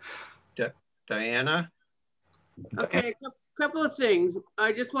 Heather. Diana? Okay, a couple of things.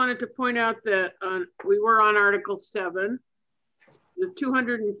 I just wanted to point out that we were on Article 7. The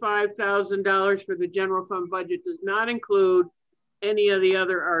 $205,000 for the general fund budget does not include any of the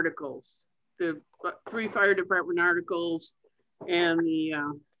other articles, the 3 fire department articles and the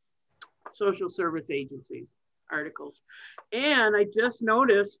social service agency articles. And I just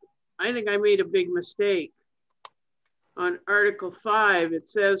noticed, I think I made a big mistake. On Article 5, it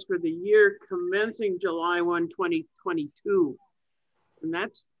says for the year commencing July 1, 2022. And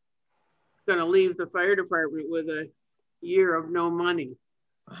that's going to leave the fire department with a year of no money.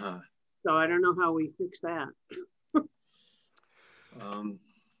 So I don't know how we fix that.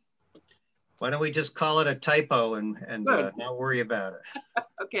 Why don't we just call it a typo and not worry about it?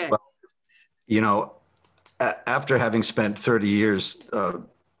 Okay. Well, you know, after having spent 30 years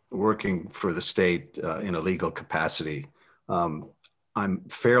working for the state in a legal capacity, I'm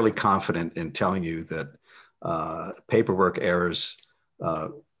fairly confident in telling you that paperwork errors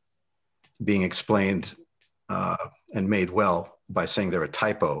being explained and made well by saying they're a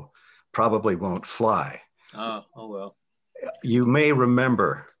typo probably won't fly. Oh well. You may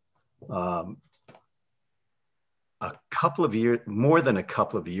remember a couple of years, more than a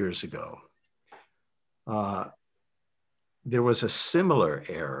couple of years ago, there was a similar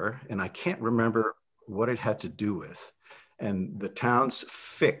error, and I can't remember what it had to do with. And the town's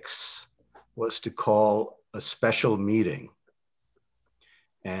fix was to call a special meeting.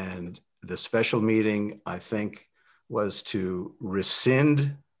 And the special meeting, I think, was to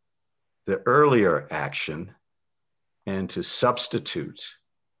rescind the earlier action and to substitute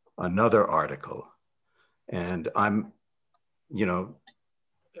another article. And I'm, you know,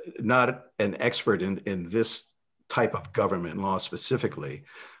 not an expert in this type of government law specifically,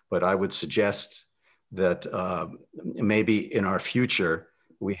 but I would suggest that maybe in our future,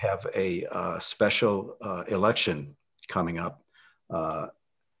 we have a special election coming up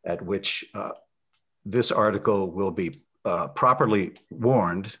at which this article will be properly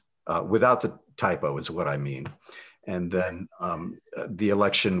warned without the typo is what I mean. And then the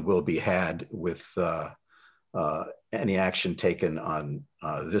election will be had with any action taken on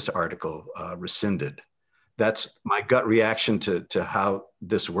this article rescinded. That's my gut reaction to how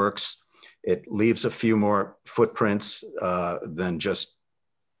this works. It leaves a few more footprints than just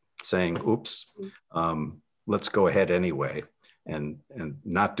saying, oops, let's go ahead anyway and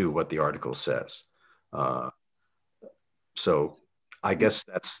not do what the article says. So I guess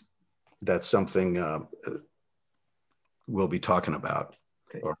that's something we'll be talking about.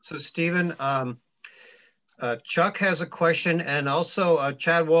 Okay. So Stephen, Chuck has a question, and also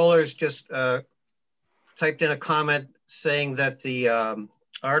Chad Waller's just typed in a comment saying that the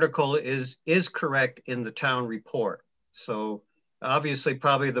article is correct in the town report. So obviously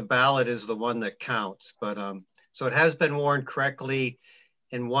probably the ballot is the one that counts, but so it has been warned correctly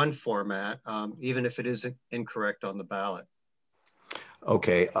in one format, even if it is incorrect on the ballot.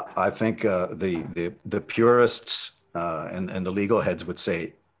 Okay, I think the purists and the legal heads would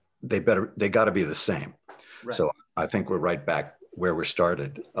say they got to be the same. Right. So I think we're right back where we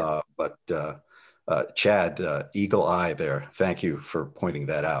started. Yeah. But Chad, eagle eye there. Thank you for pointing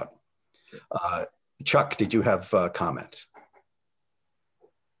that out. Chuck, did you have a comment?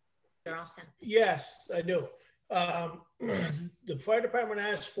 Yes, I do. The fire department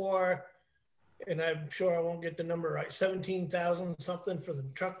asked for, and I'm sure I won't get the number right, 17,000 something for the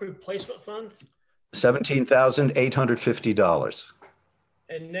truck replacement fund. $17,850.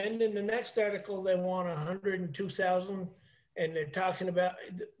 And then in the next article, they want 102,000, and they're talking about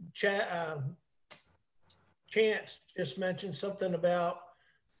Chance just mentioned something about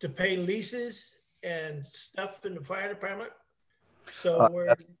to pay leases and stuff in the fire department. So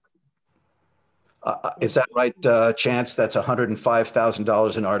we're. Is that right, Chance? That's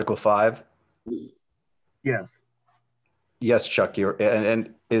 $105,000 in Article 5? Yes. Yes, Chuck.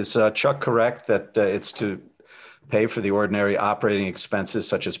 And is Chuck correct that it's to pay for the ordinary operating expenses,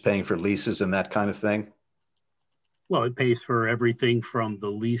 such as paying for leases and that kind of thing? Well, it pays for everything from the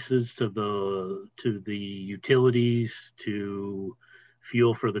leases to the utilities to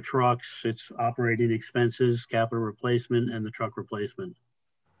fuel for the trucks. It's operating expenses, capital replacement, and the truck replacement.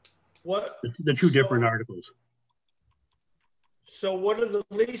 What the two different articles. So what are the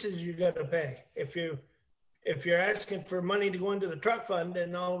leases you got to pay? If you're asking for money to go into the truck fund,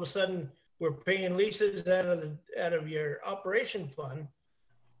 and all of a sudden we're paying leases out of your operation fund,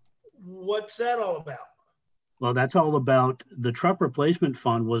 what's that all about? Well, that's all about the truck replacement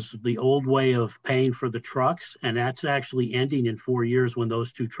fund was the old way of paying for the trucks, and that's actually ending in 4 years when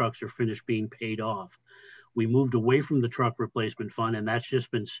those two trucks are finished being paid off. We moved away from the truck replacement fund, and that's just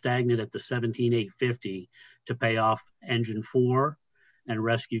been stagnant at the $17,850 to pay off Engine 4 and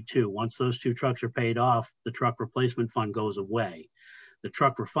Rescue 2. Once those two trucks are paid off, the truck replacement fund goes away. The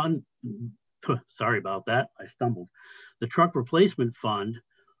truck refund, sorry about that, I stumbled. The truck replacement fund,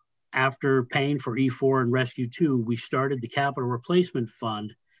 after paying for E4 and Rescue 2, we started the capital replacement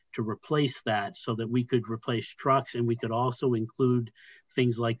fund to replace that so that we could replace trucks, and we could also include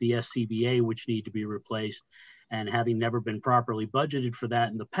things like the SCBA, which need to be replaced. And having never been properly budgeted for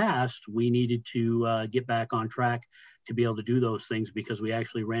that in the past, we needed to get back on track to be able to do those things, because we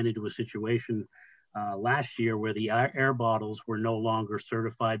actually ran into a situation last year where the air bottles were no longer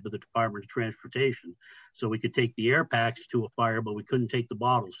certified by the Department of Transportation. So we could take the air packs to a fire, but we couldn't take the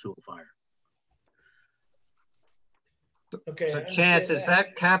bottles to a fire. Okay. So Chance, is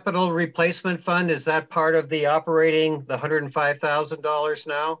that capital replacement fund, is that part of the operating, the $105,000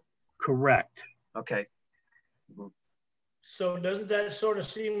 now? Correct. Okay. So doesn't that sort of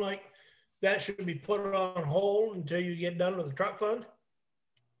seem like that should be put on hold until you get done with the truck fund?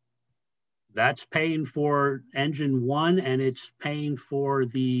 That's paying for engine 1 and it's paying for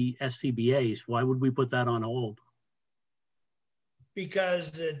the SCBAs. Why would we put that on hold?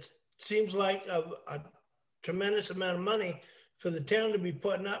 Because it seems like a tremendous amount of money for the town to be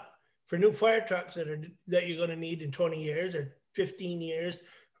putting up for new fire trucks that you're going to need in 20 years or 15 years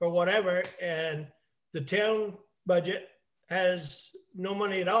or whatever. And the town budget has no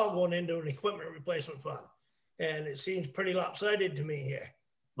money at all going into an equipment replacement fund. And it seems pretty lopsided to me here.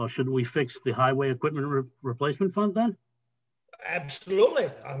 Well, shouldn't we fix the highway equipment replacement fund then? Absolutely.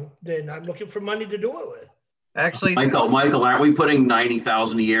 Then I'm looking for money to do it with. Actually, Michael, aren't we putting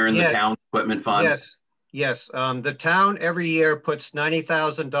 90,000 a year in the town equipment fund? Yes. The town every year puts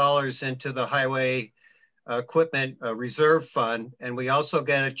 $90,000 into the highway equipment reserve fund, and we also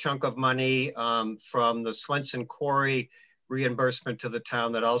get a chunk of money from the Swenson Quarry reimbursement to the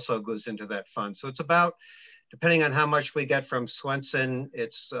town that also goes into that fund. So it's about, depending on how much we get from Swenson,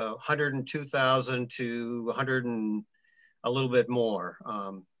 it's 102,000 to 100 and a little bit more.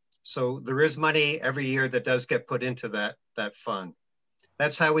 So there is money every year that does get put into that fund.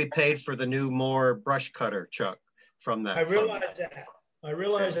 That's how we paid for the new more brush cutter, Chuck, from that. I realize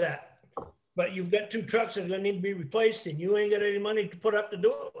that. But you've got 2 trucks that are gonna need to be replaced and you ain't got any money to put up to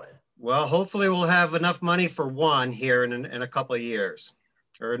do it with. Well, hopefully we'll have enough money for one here in a couple of years,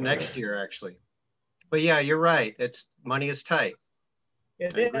 or next year actually. But yeah, you're right. Money is tight.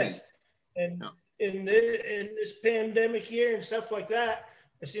 It is. And in this pandemic year and stuff like that,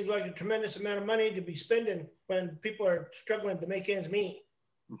 it seems like a tremendous amount of money to be spending when people are struggling to make ends meet.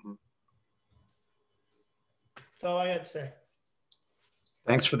 Mm-hmm. That's all I had to say.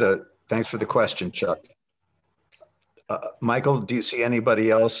 Thanks for the question, Chuck. Michael, do you see anybody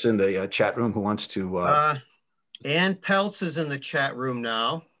else in the chat room who wants to? Ann Peltz is in the chat room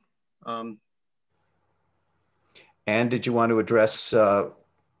now. Ann, did you want to address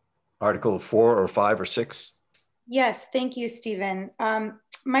Article 4 or 5 or 6? Yes, thank you, Stephen.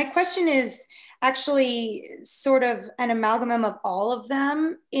 My question is actually sort of an amalgam of all of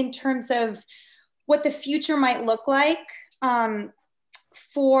them in terms of what the future might look like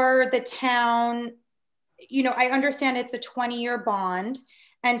for the town. You know, I understand it's a 20-year bond.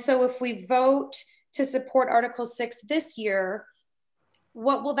 And so if we vote to support Article 6 this year,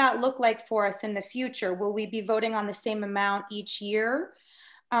 what will that look like for us in the future? Will we be voting on the same amount each year?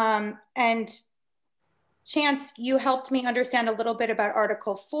 And Chance, you helped me understand a little bit about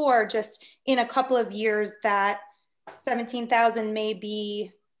Article 4, just in a couple of years that 17,000 may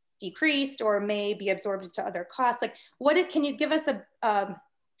be decreased or may be absorbed into other costs. Like, can you give us a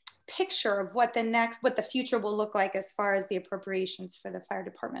picture of what the future will look like as far as the appropriations for the fire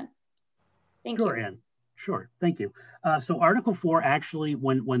department? Thank you. Sure, Ann. Sure, thank you. So Article 4, actually,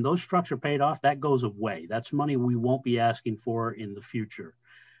 when those trucks are paid off, that goes away. That's money we won't be asking for in the future.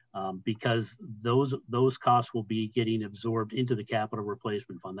 Because those costs will be getting absorbed into the capital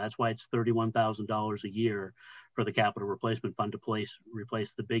replacement fund. That's why it's $31,000 a year for the capital replacement fund to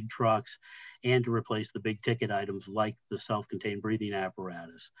replace the big trucks and to replace the big ticket items like the self-contained breathing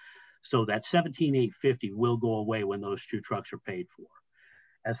apparatus. So that $17,850 will go away when those 2 trucks are paid for.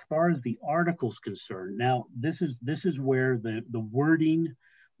 As far as the article's concerned, now this is where the wording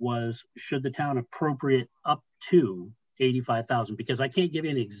was, should the town appropriate up to 85,000, because I can't give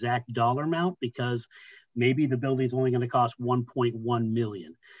you an exact dollar amount because maybe the building's only going to cost 1.1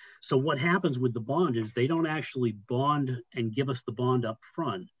 million. So what happens with the bond is they don't actually bond and give us the bond up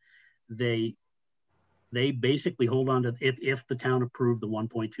front. They basically hold on to, if the town approved the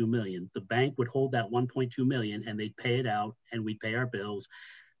 1.2 million, the bank would hold that 1.2 million and they'd pay it out and we'd pay our bills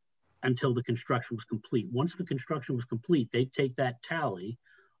until the construction was complete. Once the construction was complete, they'd take that tally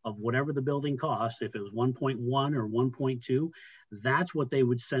of whatever the building costs, if it was 1.1 or 1.2, that's what they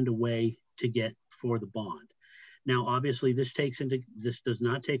would send away to get for the bond. Now, obviously, this does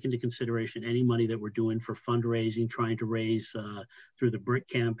not take into consideration any money that we're doing for fundraising, trying to raise through the BRIC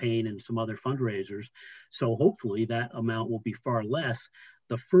campaign and some other fundraisers. So hopefully that amount will be far less.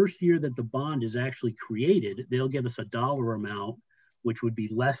 The first year that the bond is actually created, they'll give us a dollar amount, which would be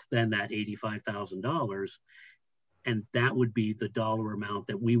less than that $85,000. And that would be the dollar amount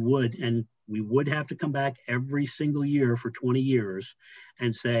that we would have to come back every single year for 20 years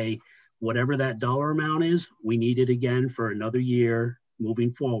and say, whatever that dollar amount is, we need it again for another year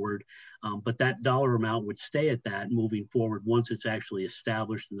moving forward. But that dollar amount would stay at that moving forward once it's actually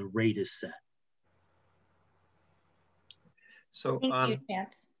established and the rate is set. So thank you,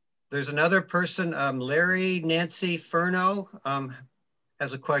 Chance. There's another person, Larry Nancy Furno,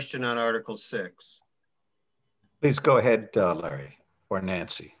 has a question on Article 6. Please go ahead, Larry or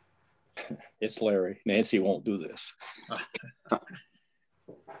Nancy. It's Larry. Nancy won't do this.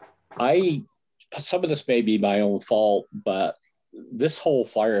 some of this may be my own fault, but this whole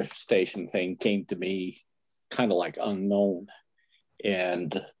fire station thing came to me kind of like unknown,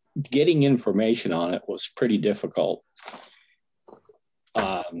 and getting information on it was pretty difficult.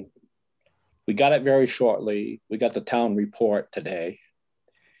 We got it very shortly. We got the town report today.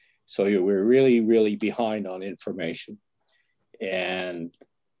 So we're really, really behind on information. And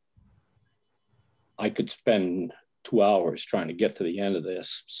I could spend 2 hours trying to get to the end of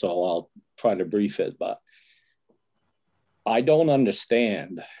this. So I'll try to brief it, but I don't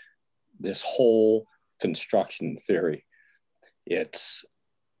understand this whole construction theory. It's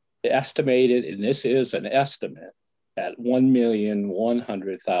estimated, and this is an estimate, at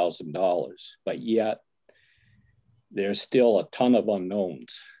 $1,100,000, but yet there's still a ton of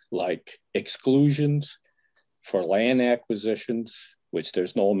unknowns, like exclusions for land acquisitions, which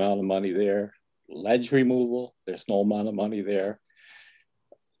there's no amount of money there, ledge removal, there's no amount of money there.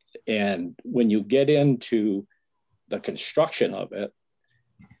 And when you get into the construction of it,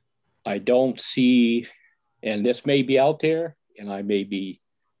 I don't see, and this may be out there, and I may be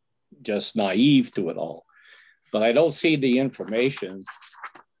just naive to it all, but I don't see the information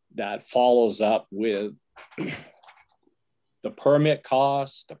that follows up with the permit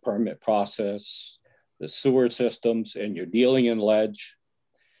costs, the permit process, the sewer systems, and you're dealing in ledge.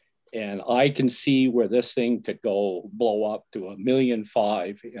 And I can see where this thing could go blow up to $1.5 million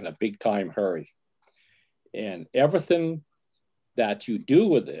in a big time hurry. And everything that you do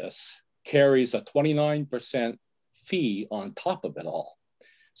with this carries a 29% fee on top of it all.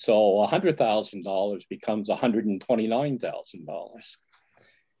 So $100,000 becomes $129,000.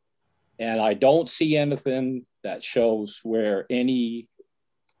 And I don't see anything that shows where any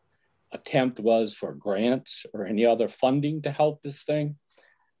attempt was for grants or any other funding to help this thing,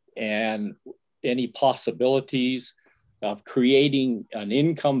 and any possibilities of creating an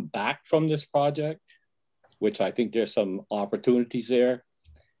income back from this project, which I think there's some opportunities there.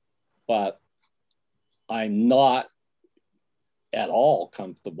 But I'm not at all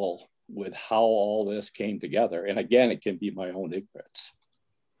comfortable with how all this came together. And again, it can be my own ignorance.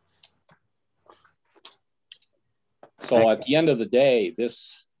 So at the end of the day,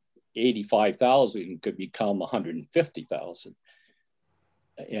 this 85,000 could become 150,000.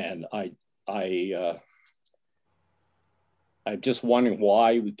 And I'm just wondering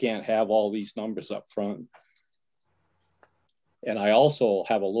why we can't have all these numbers up front. And I also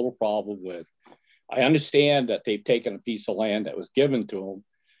have a little problem with, I understand that they've taken a piece of land that was given to them,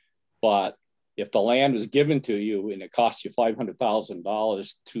 but if the land was given to you and it costs you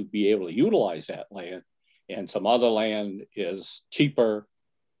 $500,000 to be able to utilize that land, and some other land is cheaper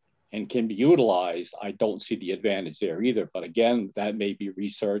and can be utilized, I don't see the advantage there either. But again, that may be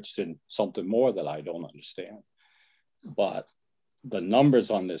researched and something more that I don't understand. But the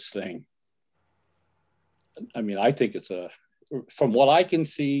numbers on this thing, I mean, I think it's from what I can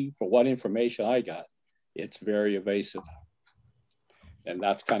see, for what information I got, it's very evasive. And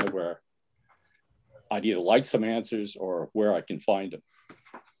that's kind of where I'd either like some answers or where I can find them.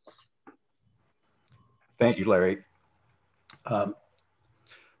 Thank you, Larry.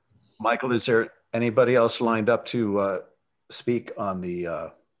 Michael, is there anybody else lined up to speak on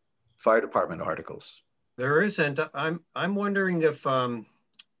the fire department articles? There isn't. I'm wondering if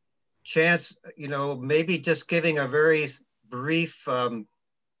Chance, maybe just giving a very brief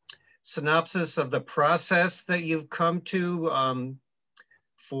synopsis of the process that you've come to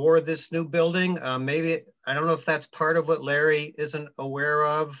for this new building. Maybe, I don't know if that's part of what Larry isn't aware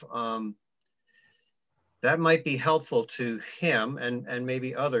of. That might be helpful to him and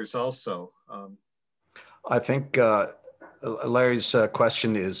maybe others also. I think Larry's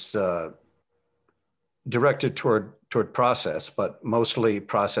question is directed toward process, but mostly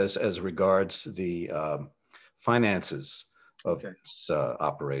process as regards the finances of this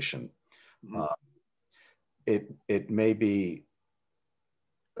operation. Mm-hmm. It may be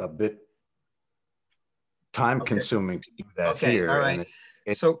a bit time consuming to do that here. All right. And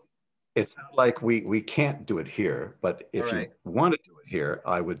it's not like we can't do it here, but if you want to do it here,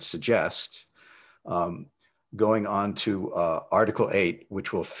 I would suggest going on to Article 8,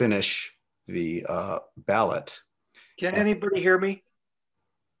 which will finish the ballot. Can anybody hear me?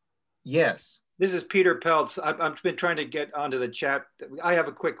 Yes. This is Peter Peltz. I've been trying to get onto the chat. I have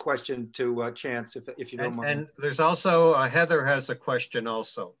a quick question to Chance, if you don't mind. And there's also, Heather has a question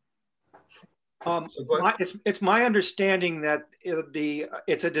also. It's my understanding that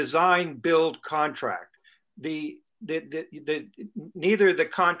it's a design build contract. Neither the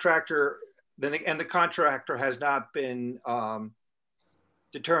contractor and the contractor has not been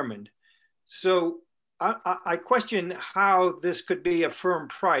determined. So I question how this could be a firm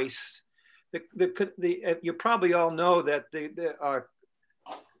price. You probably all know that the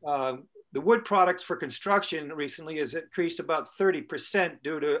wood products for construction recently has increased about 30%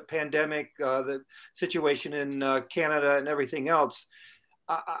 due to pandemic, the situation in Canada and everything else.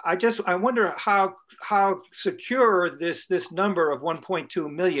 I wonder how secure this number of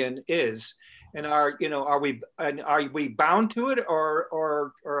 1.2 million is, and are we bound to it,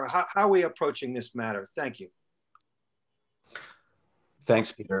 or how are we approaching this matter? Thank you.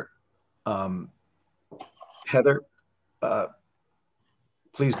 Thanks, Peter. Heather,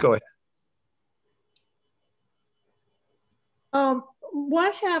 please go ahead.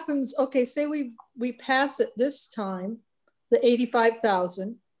 What happens? Okay, say we pass it this time, the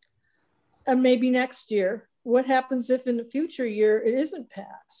 85,000, and maybe next year. What happens if in the future year it isn't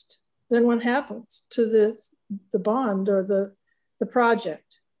passed? Then what happens to the bond or the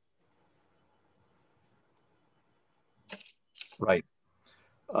project? Right.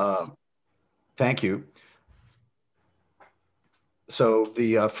 Thank you. So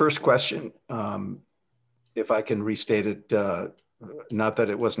the first question, if I can restate it, not that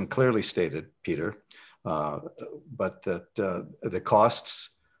it wasn't clearly stated, Peter, but that the costs,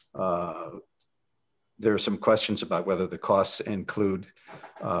 there are some questions about whether the costs include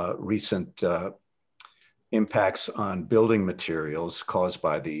recent impacts on building materials caused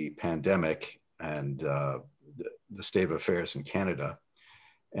by the pandemic and the state of affairs in Canada.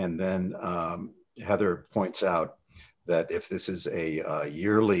 And then Heather points out that if this is a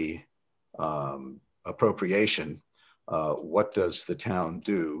yearly appropriation, what does the town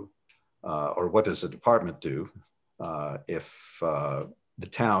do, or what does the department do if the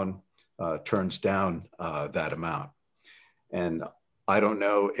town turns down that amount? And I don't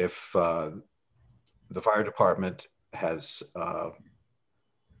know if the fire department has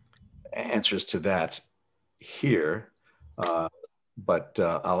answers to that here, but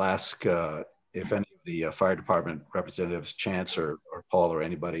I'll ask if any of the fire department representatives, Chance or Paul or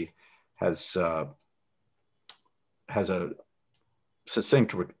anybody, has a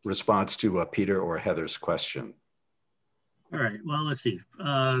succinct response to Peter or Heather's question. All right, well, let's see.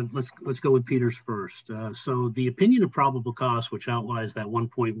 Let's go with Peter's first. So the opinion of probable cost, which outlines that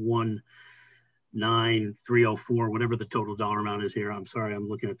 1.19304, whatever the total dollar amount is here. I'm sorry, I'm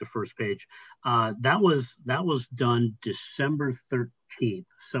looking at the first page. That was done December 13th.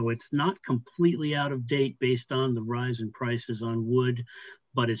 So it's not completely out of date based on the rise in prices on wood,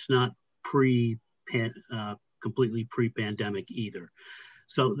 but it's not completely pre-pandemic either.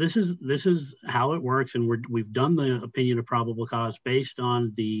 So this is how it works, and we've done the opinion of probable cause based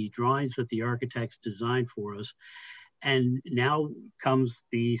on the drawings that the architects designed for us. And now comes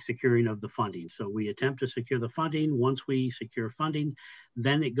the securing of the funding. So we attempt to secure the funding. Once we secure funding,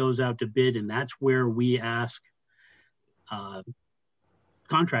 then it goes out to bid, and that's where we ask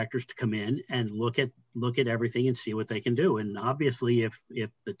contractors to come in and look at everything and see what they can do. And obviously, if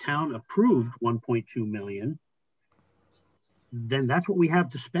the town approved 1.2 million, then that's what we have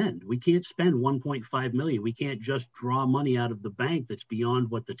to spend. We can't spend 1.5 million. We can't just draw money out of the bank that's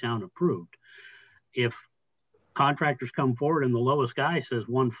beyond what the town approved. If contractors come forward and the lowest guy says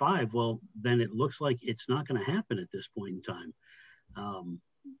 1.5, well, then it looks like it's not going to happen at this point in time,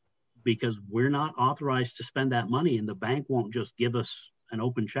 because we're not authorized to spend that money, and the bank won't just give us an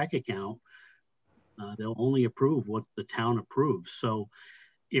open check account. They'll only approve what the town approves. So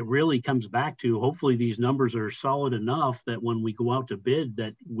it really comes back to, hopefully these numbers are solid enough that when we go out to bid,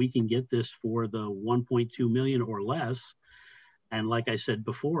 that we can get this for the 1.2 million or less. And like I said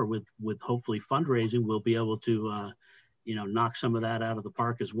before, with hopefully fundraising, we'll be able to, knock some of that out of the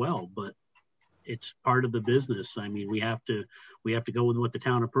park as well. But it's part of the business. I mean, we have to go with what the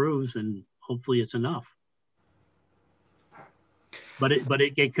town approves, and hopefully it's enough. But it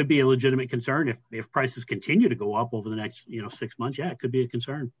could be a legitimate concern if prices continue to go up over the next 6 months. Yeah, it could be a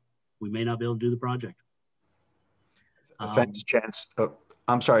concern. We may not be able to do the project. Thanks, Chance.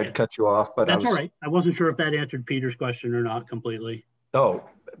 I'm sorry to cut you off, but that's all right. I wasn't sure if that answered Peter's question or not completely. Oh,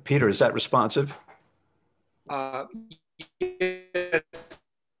 Peter, is that responsive? Yes.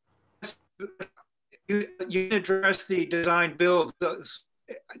 You address the design build.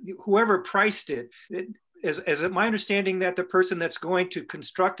 Whoever priced it, is it my understanding that the person that's going to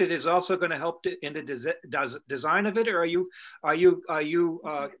construct it is also going to help in the design of it, or are you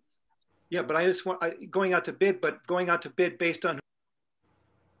yeah, but I just want going out to bid based on.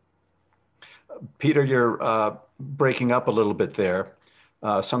 Peter, you're breaking up a little bit there.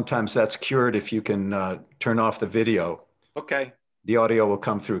 Sometimes that's cured if you can turn off the video. Okay. The audio will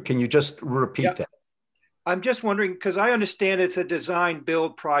come through. Can you just repeat that? I'm just wondering, because I understand it's a design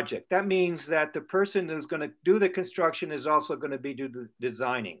build project. That means that the person who's going to do the construction is also going to be do the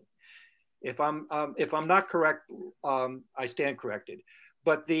designing. If I'm not correct, I stand corrected.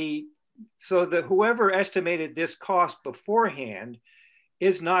 But whoever estimated this cost beforehand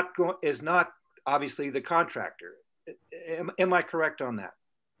is not obviously the contractor. Am I correct on that?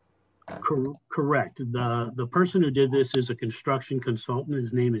 Correct. The person who did this is a construction consultant.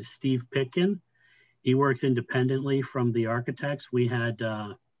 His name is Steve Pitkin. He works independently from the architects. We had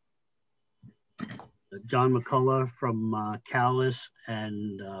John McCullough from Callis,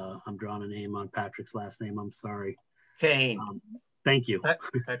 and I'm drawing a name on Patrick's last name. I'm sorry. Kane. Thank you.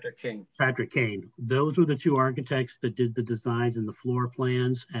 Patrick Kane. Patrick Kane. Those were the two architects that did the designs and the floor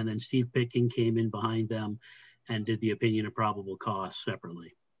plans, and then Steve Pitkin came in behind them and did the opinion of probable cost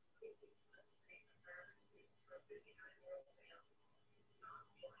separately.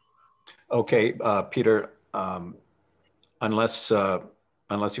 Okay, Peter, unless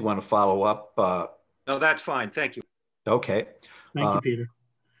you want to follow up. No, that's fine. Thank you. Okay. Thank you, Peter.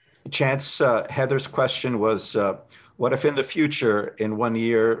 Chance, Heather's question was, what if in the future, in 1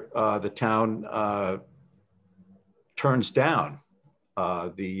 year, the town turns down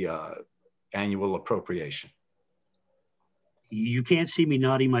the annual appropriation? You can't see me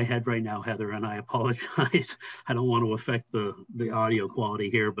nodding my head right now, Heather, and I apologize. I don't want to affect the audio quality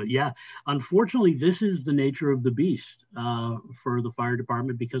here, but yeah, unfortunately, this is the nature of the beast for the fire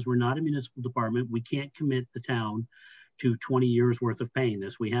department, because we're not a municipal department. We can't commit the town to 20 years worth of paying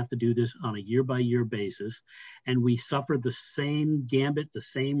this. We have to do this on a year-by-year basis, and we suffer the same gambit, the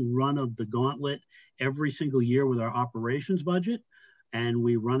same run of the gauntlet every single year with our operations budget. And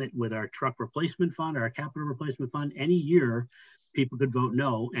we run it with our truck replacement fund, our capital replacement fund. Any year, people could vote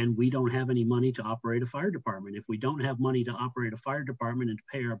no, and we don't have any money to operate a fire department. If we don't have money to operate a fire department and to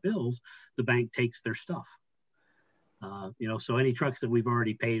pay our bills, the bank takes their stuff. So any trucks that we've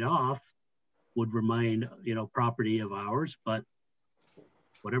already paid off would remain, property of ours, but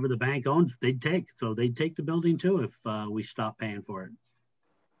whatever the bank owns, they'd take. So they'd take the building too if we stop paying for it.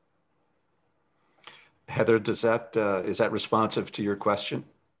 Heather, is that responsive to your question?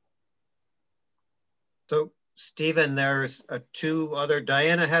 So Stephen, there's two other,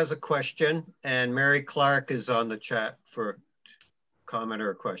 Diana has a question and Mary Clark is on the chat for comment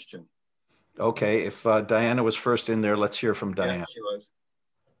or a question. Okay, if Diana was first in there, let's hear from Diana. Yeah, she was.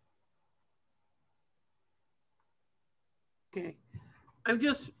 Okay,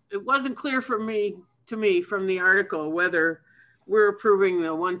 it wasn't clear to me from the article whether we're approving the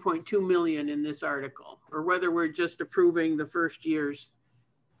 1.2 million in this article, or whether we're just approving the first year's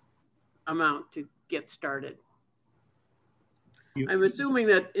amount to get started. I'm assuming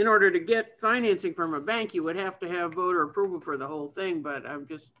that in order to get financing from a bank, you would have to have voter approval for the whole thing, but I'm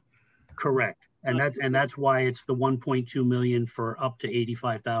just. Correct. And that's why it's the 1.2 million for up to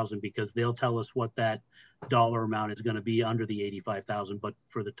 85,000, because they'll tell us what that dollar amount is going to be under the 85,000, but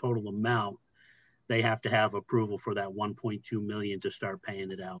for the total amount, they have to have approval for that 1.2 million to start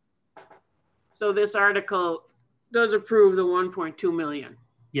paying it out. So this article does approve the 1.2 million?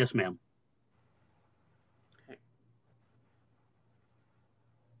 Yes, ma'am. Okay.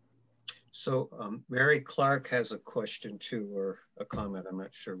 So Mary Clark has a question too, or a comment, I'm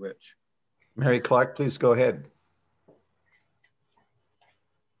not sure which. Mary Clark, please go ahead.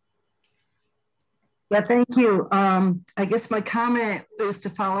 Yeah, thank you. I guess my comment is to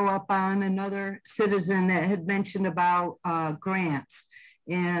follow up on another citizen that had mentioned about grants.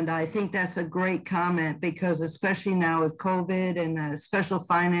 And I think that's a great comment, because especially now with COVID and the special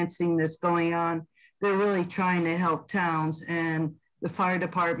financing that's going on, they're really trying to help towns. And the fire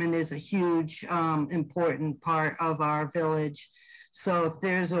department is a huge, important part of our village. So if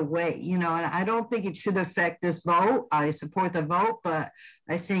there's a way, and I don't think it should affect this vote. I support the vote, but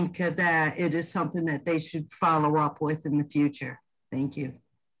I think that it is something that they should follow up with in the future. Thank you.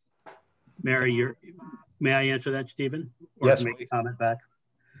 Mary, may I answer that, Stephen? Or yes. Make a comment back?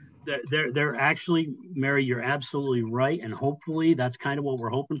 They're actually, Mary, you're absolutely right. And hopefully that's kind of what we're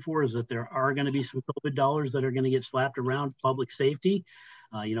hoping for, is that there are going to be some COVID dollars that are going to get slapped around public safety.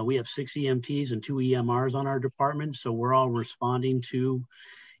 We have 6 EMTs and 2 EMRs on our department. So we're all responding to,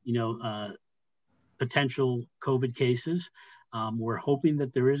 potential COVID cases. We're hoping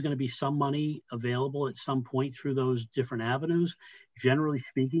that there is going to be some money available at some point through those different avenues. Generally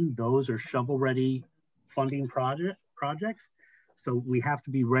speaking, those are shovel-ready funding projects. So we have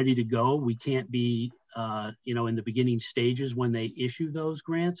to be ready to go. We can't be, in the beginning stages when they issue those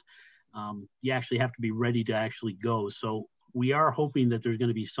grants. You actually have to be ready to actually go. So we are hoping that there's going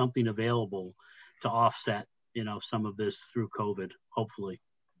to be something available to offset, some of this through COVID, hopefully.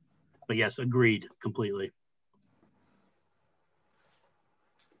 But yes, agreed completely.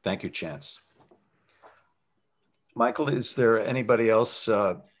 Thank you, Chance. Michael, is there anybody else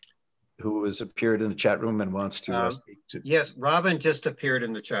who has appeared in the chat room and wants to speak to? Yes, Robin just appeared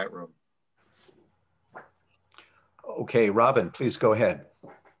in the chat room. Okay, Robin, please go ahead.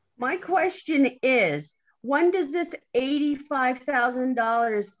 My question is, when does this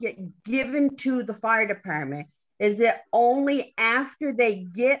 $85,000 get given to the fire department? Is it only after they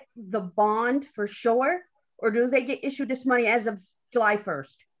get the bond for sure? Or do they get issued this money as of July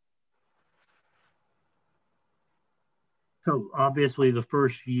 1st? So obviously the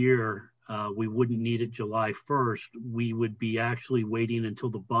first year, we wouldn't need it July 1st. We would be actually waiting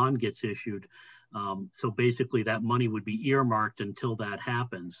until the bond gets issued. So basically that money would be earmarked until that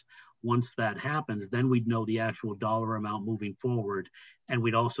happens. Once that happens, then we'd know the actual dollar amount moving forward. And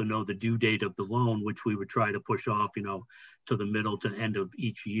we'd also know the due date of the loan, which we would try to push off, you know, to the middle to end of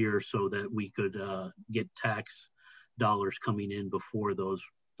each year so that we could get tax dollars coming in before those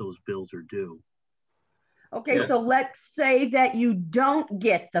bills are due. Okay, yeah. So let's say that you don't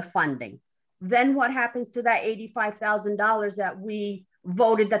get the funding. Then what happens to that $85,000 that we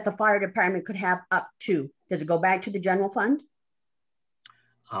voted that the fire department could have up to? Does it go back to the general fund?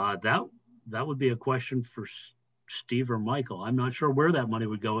 That would be a question for Steve or Michael. I'm not sure where that money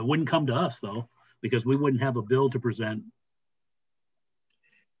would go. It wouldn't come to us though, because we wouldn't have a bill to present.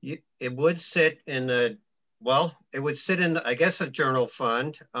 It would sit in the, well, it would sit in, I guess, a general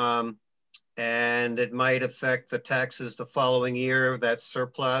fund. And it might affect the taxes the following year, that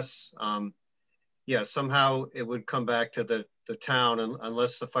surplus. Yeah, somehow it would come back to the town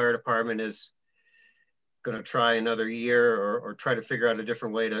unless the fire department is going to try another year or try to figure out a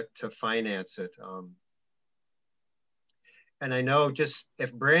different way to finance it. And I know just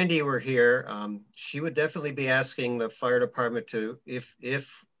if Brandy were here, she would definitely be asking the fire department to, if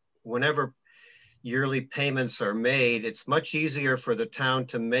whenever yearly payments are made, it's much easier for the town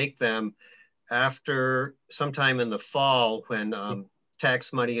to make them after sometime in the fall when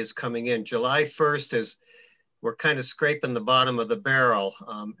tax money is coming in. July 1st is, we're kind of scraping the bottom of the barrel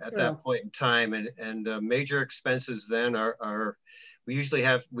at that point in time. And major expenses then are we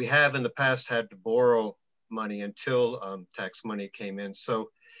have in the past had to borrow money until tax money came in.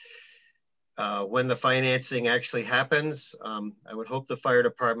 So when the financing actually happens, I would hope the fire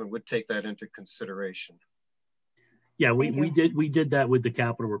department would take that into consideration. Yeah, we did that with the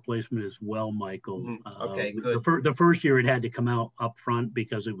capital replacement as well, Michael. Mm-hmm. Okay, good. The first year it had to come out up front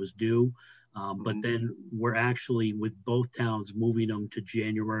because it was due. But then we're actually, with both towns, moving them to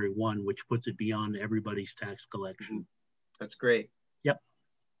January 1, which puts it beyond everybody's tax collection. That's great. Yep.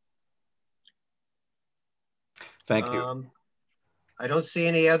 Thank you. I don't see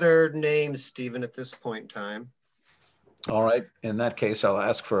any other names, Stephen, at this point in time. All right. In that case, I'll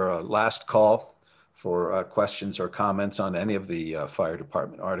ask for a last call for questions or comments on any of the fire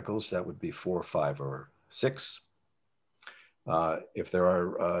department articles. That would be 4, 5, or 6. If there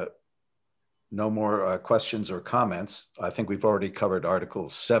are no more questions or comments, I think we've already covered Article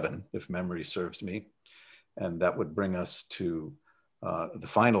 7, if memory serves me. And that would bring us to the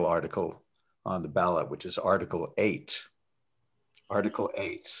final article on the ballot, which is Article 8. Article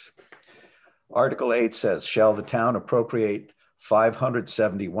 8. Article 8 says, shall the town appropriate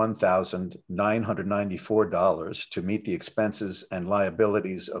 $571,994 to meet the expenses and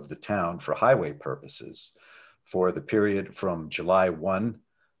liabilities of the town for highway purposes for the period from July 1,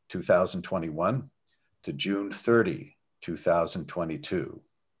 2021 to June 30, 2022.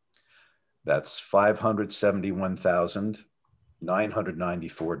 That's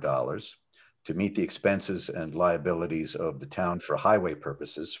 $571,994 to meet the expenses and liabilities of the town for highway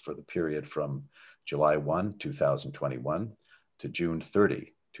purposes for the period from July 1, 2021 to June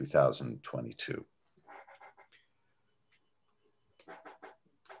 30, 2022.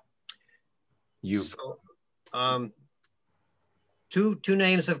 Two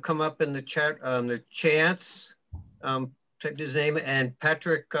names have come up in the chat. The Chance typed his name, and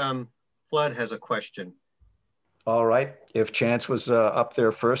Patrick Flood has a question. All right. If Chance was up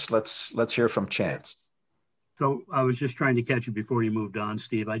there first, let's hear from Chance. So I was just trying to catch you before you moved on,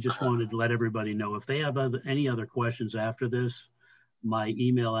 Steve. I just wanted to let everybody know if they have any other questions after this, my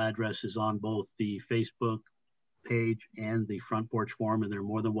email address is on both the Facebook page and the Front Porch Forum, and they're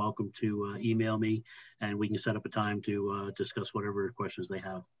more than welcome to email me, and we can set up a time to discuss whatever questions they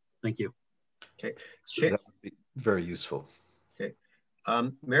have. Thank you. Okay. So that would be very useful. Okay.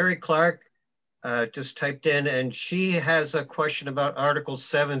 Mary Clark just typed in, and she has a question about Article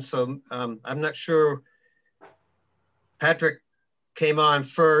 7. So I'm not sure. Patrick came on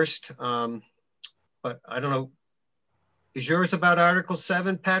first, but I don't know. Is yours about Article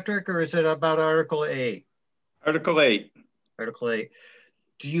 7, Patrick, or is it about Article 8? Article 8. Article 8.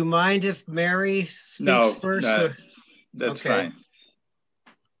 Do you mind if Mary speaks first? No, that's fine.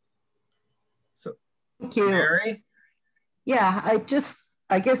 So, thank you. Mary? Yeah, I guess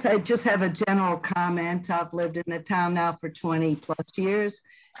I just have a general comment. I've lived in the town now for 20 plus years.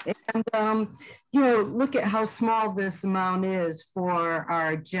 And, you know, look at how small this amount is for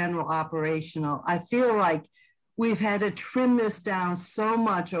our general operational. I feel like we've had to trim this down so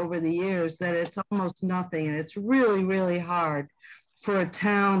much over the years that it's almost nothing. And it's really, really hard for a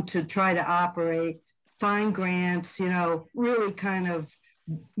town to try to operate, find grants, you know, really kind of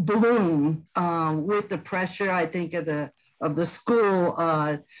bloom with the pressure, I think, of the school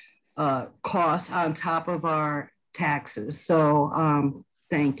costs on top of our taxes. So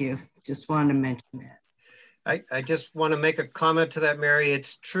thank you. Just wanted to mention that. I just want to make a comment to that, Mary.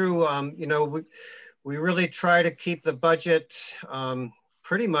 It's true. You know, we really try to keep the budget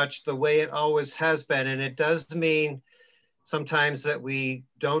pretty much the way it always has been. And it does mean sometimes that we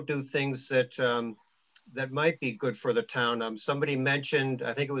don't do things that that might be good for the town. Somebody mentioned,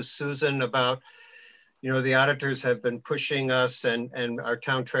 I think it was Susan, about, you know, the auditors have been pushing us, and our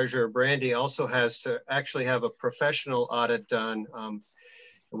town treasurer, Brandy, also has to actually have a professional audit done.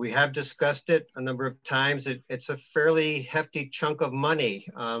 We have discussed it a number of times. It's a fairly hefty chunk of money.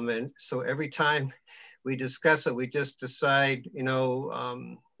 And so every time we discuss it, we just decide, you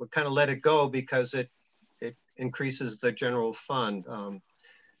know, we kind of let it go because it increases the general fund.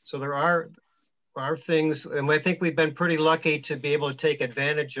 So there are things, and I think we've been pretty lucky to be able to take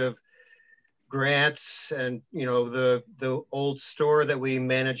advantage of grants, and, you know, the old store that we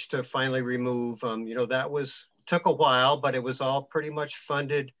managed to finally remove, you know, that took a while, but it was all pretty much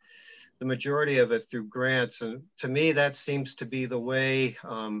funded, the majority of it, through grants. And to me, that seems to be the way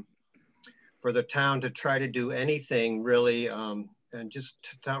for the town to try to do anything really, and just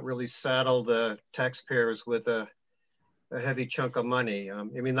to not really saddle the taxpayers with a heavy chunk of money. I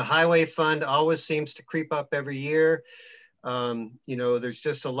mean, the highway fund always seems to creep up every year. You know, there's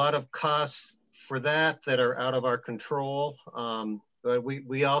just a lot of costs for that are out of our control. But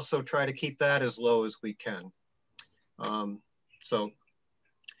we also try to keep that as low as we can. So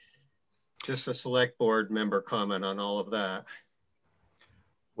just a select board member comment on all of that.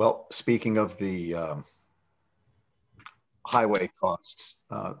 Well, speaking of the highway costs,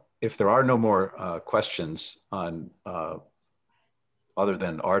 if there are no more questions on other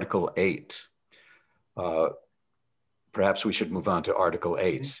than Article 8, perhaps we should move on to Article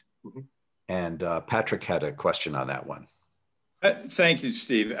 8. Mm-hmm. And Patrick had a question on that one. Thank you,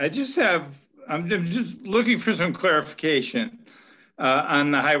 Steve. I'm just looking for some clarification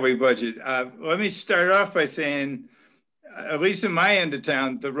on the highway budget. Let me start off by saying, at least in my end of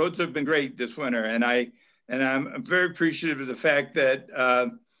town, the roads have been great this winter, and I'm very appreciative of the fact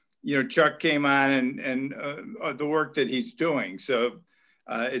that you know, Chuck came on and the work that he's doing. So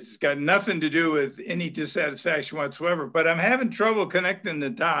it's got nothing to do with any dissatisfaction whatsoever. But I'm having trouble connecting the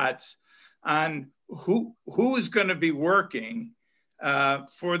dots on who is going to be working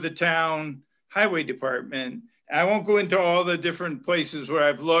for the town highway department. I won't go into all the different places where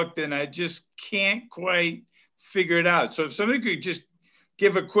I've looked, and I just can't quite figure it out. So if somebody could just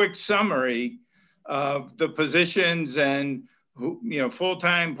give a quick summary of the positions and who, you know,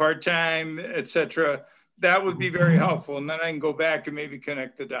 full-time, part-time, et cetera, that would be very helpful. And then I can go back and maybe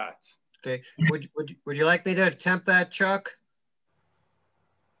connect the dots. Okay. Would you like me to attempt that, Chuck?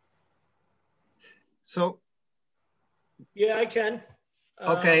 So. Yeah, I can.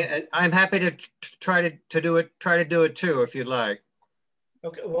 Okay, I'm happy to try to do it too, if you'd like.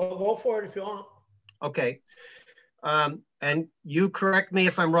 Okay, well, go for it if you want. Okay, and you correct me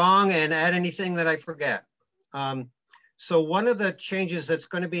if I'm wrong and add anything that I forget. So one of the changes that's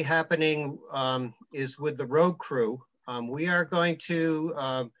going to be happening is with the road crew. We are going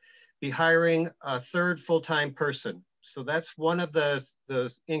to be hiring a third full-time person. So that's one of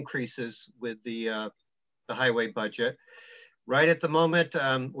the increases with the highway budget. Right at the moment,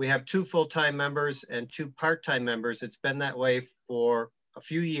 we have 2 full-time members and 2 part-time members. It's been that way for a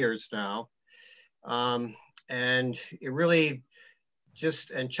few years now. And it really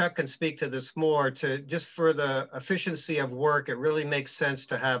just, and Chuck can speak to this more, just for the efficiency of work, it really makes sense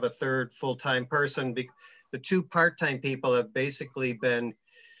to have a third full-time person. The 2 part-time people have basically been,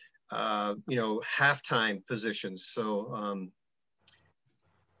 you know, half-time positions. So,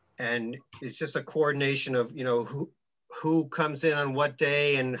 and it's just a coordination of, you know, who comes in on what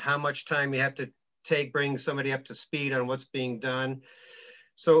day and how much time you have to take, bring somebody up to speed on what's being done.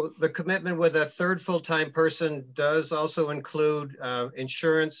 So the commitment with a third full-time person does also include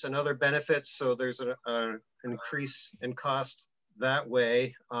insurance and other benefits. So there's an increase in cost that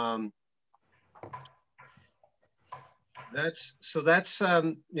way. That's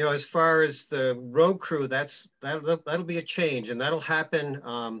you know, as far as the road crew, that'll be a change, and that'll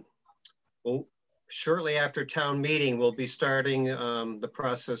happen well, shortly after town meeting. We'll be starting the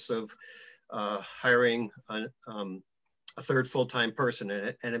process of hiring a third full-time person in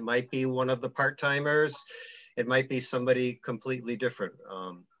it, and it might be one of the part-timers. It might be somebody completely different.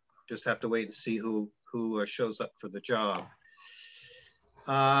 Just have to wait and see who shows up for the job.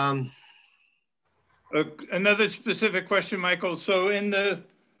 Another specific question, Michael. So in the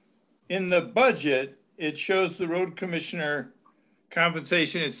budget, it shows the road commissioner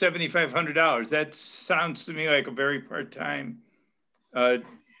compensation at $7,500. That sounds to me like a very part-time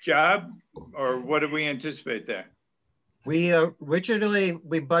job, or what do we anticipate there? We originally,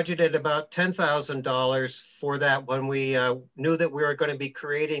 we budgeted about $10,000 for that when we knew that we were going to be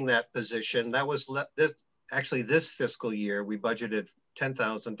creating that position. That was this fiscal year, we budgeted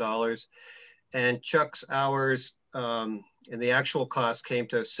 $10,000. And Chuck's hours and the actual cost came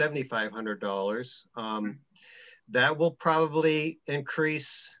to $7,500. That will probably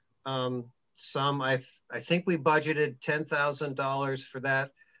increase some. I think we budgeted $10,000 for that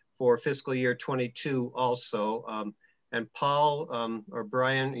for fiscal year 22 also. And Paul or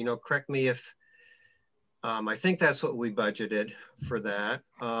Brian, you know, correct me if I think that's what we budgeted for that.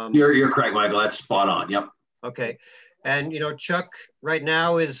 You're correct, Michael. That's spot on. Yep. Okay. And, you know, Chuck right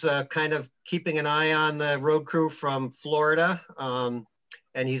now is kind of keeping an eye on the road crew from Florida. And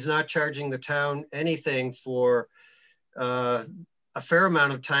he's not charging the town anything for a fair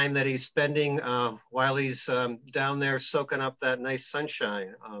amount of time that he's spending while he's down there soaking up that nice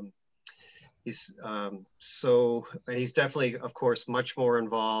sunshine. He's and he's definitely, of course, much more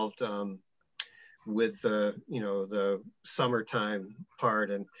involved with the, you know, the summertime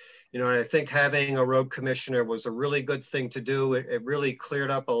part. And, you know, I think having a road commissioner was a really good thing to do. It really cleared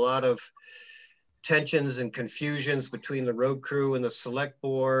up a lot of tensions and confusions between the road crew and the select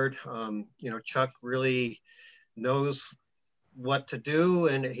board. You know, Chuck really knows what to do,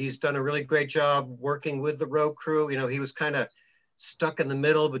 and he's done a really great job working with the road crew. You know, he was kind of stuck in the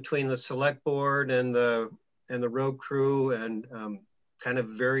middle between the select board and the road crew, and kind of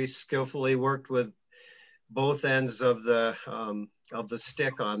very skillfully worked with both ends of the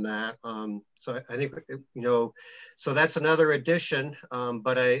stick on that. So I think, you know, so that's another addition,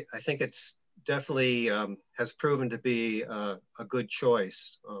 but I think it's definitely has proven to be a good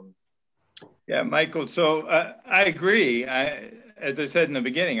choice. Yeah, Michael. So I agree. As I said in the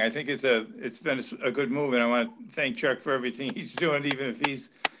beginning, I think it's been a good move, and I want to thank Chuck for everything he's doing, even if he's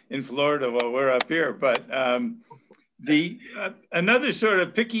in Florida while we're up here. But another sort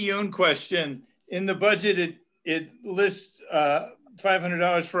of picayune question in the budget, it lists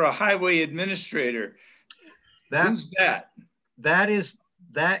 $500 for a highway administrator. Who's that? That is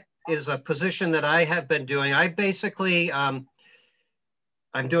a position that I have been doing. I basically,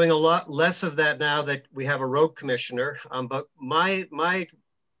 I'm doing a lot less of that now that we have a road commissioner, but my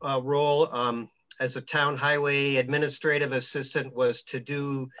role as a town highway administrative assistant was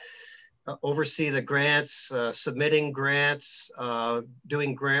to oversee the grants, submitting grants,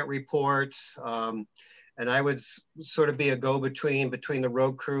 doing grant reports, and I would sort of be a go-between between the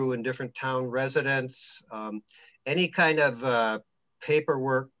road crew and different town residents. Any kind of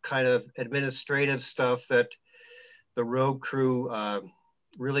paperwork, kind of administrative stuff that the road crew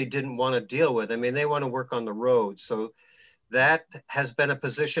really didn't want to deal with. I mean, they want to work on the road. So that has been a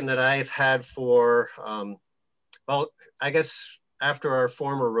position that I've had for, well, I guess after our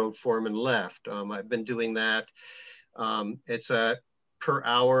former road foreman left. I've been doing that. It's a per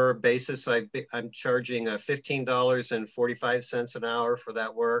hour basis. I'm charging $15.45 an hour for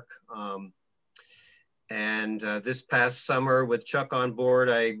that work. And this past summer with Chuck on board,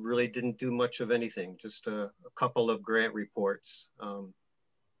 I really didn't do much of anything, just a couple of grant reports.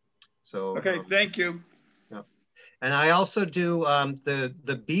 Okay, thank you. Yeah. And I also do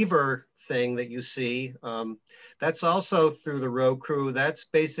the beaver thing that you see. That's also through the road crew. That's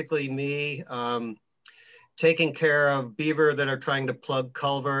basically me taking care of beaver that are trying to plug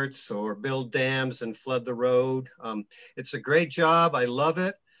culverts or build dams and flood the road. It's a great job. I love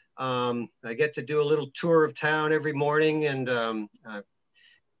it. I get to do a little tour of town every morning and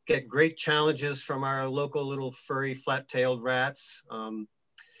get great challenges from our local little furry flat-tailed rats.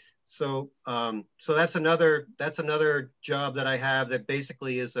 So that's another job that I have that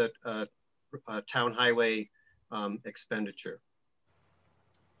basically is a town highway expenditure.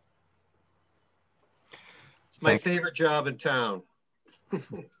 It's my favorite job in town.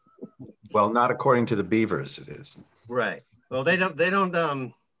 Well, not according to the Beavers, it is. Right. Well, they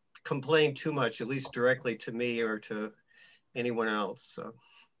don't complain too much, at least directly to me or to anyone else. So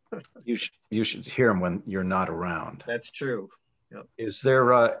you should hear them when you're not around. That's true. Yep. Is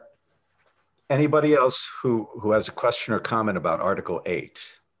there anybody else who has a question or comment about Article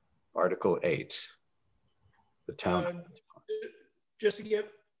 8? Article 8, the town. Just to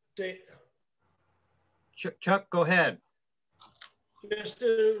get the Chuck, go ahead. Just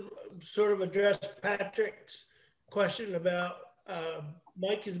to sort of address Patrick's question about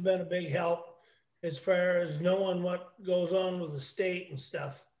Mike has been a big help as far as knowing what goes on with the state and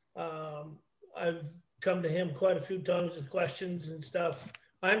stuff. I've come to him quite a few times with questions and stuff.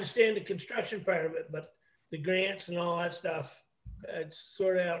 I understand the construction part of it, but the grants and all that stuff, it's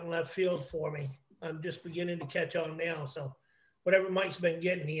sort of out in left field for me. I'm just beginning to catch on now. So whatever Mike's been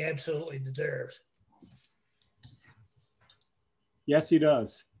getting, he absolutely deserves. Yes, he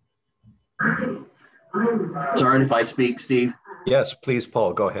does. Sorry if I speak, Steve. Yes, please,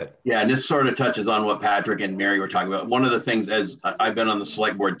 Paul, go ahead. Yeah, and this sort of touches on what Patrick and Mary were talking about. One of the things, as I've been on the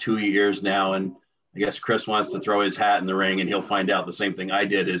select board 2 years now, and I guess Chris wants to throw his hat in the ring and he'll find out the same thing I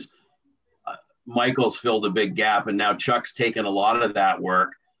did, is Michael's filled a big gap and now Chuck's taken a lot of that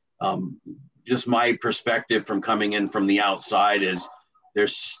work. Just my perspective from coming in from the outside is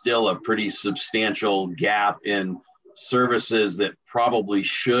there's still a pretty substantial gap in services that probably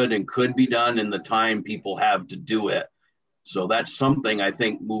should and could be done in the time people have to do it. So that's something I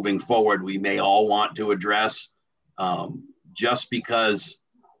think moving forward we may all want to address, just because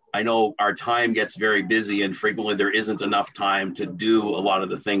I know our time gets very busy and frequently there isn't enough time to do a lot of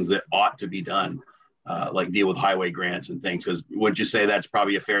the things that ought to be done, like deal with highway grants and things. Because would you say that's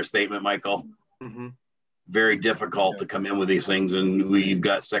probably a fair statement, Michael? Mm-hmm. Very difficult to come in with these things, and we've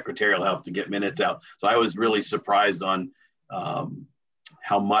got secretarial help to get minutes out. So I was really surprised on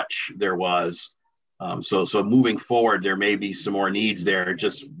how much there was. So moving forward, there may be some more needs there.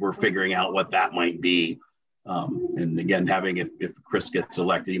 Just we're figuring out what that might be. And again, if Chris gets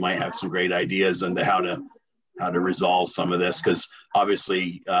elected, he might have some great ideas into how to resolve some of this, because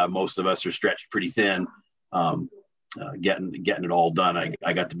obviously most of us are stretched pretty thin. Getting it all done.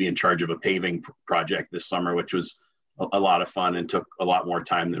 I got to be in charge of a paving project this summer, which was a lot of fun and took a lot more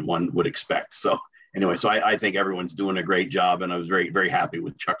time than one would expect. So anyway, so I think everyone's doing a great job, and I was very, very happy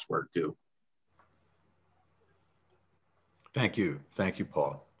with Chuck's work too. Thank you,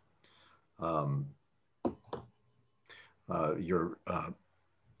 Paul. Your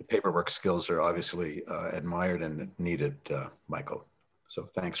paperwork skills are obviously admired and needed, Michael. So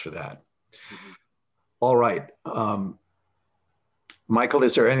thanks for that. Mm-hmm. All right. Michael,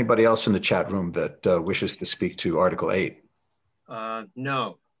 is there anybody else in the chat room that wishes to speak to Article 8?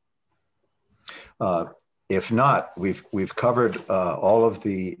 No. If not, we've covered all of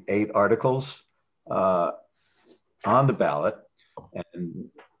the 8 articles on the ballot,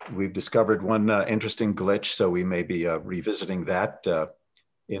 and we've discovered one interesting glitch, so we may be revisiting that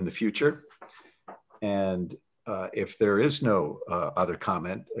in the future. And if there is no other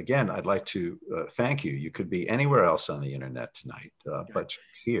comment, again, I'd like to thank you. You could be anywhere else on the internet tonight, but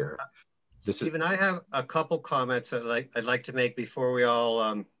here. Stephen, I have a couple comments that I'd like to make before we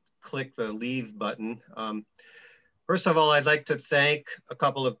all click the leave button. First of all, I'd like to thank a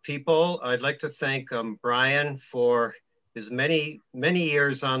couple of people. I'd like to thank Brian for his many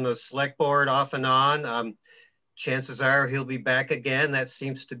years on the select board off and on. Chances are he'll be back again. That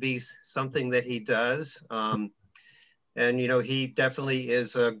seems to be something that he does. And, you know, he definitely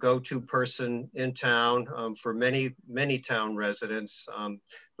is a go-to person in town for many town residents.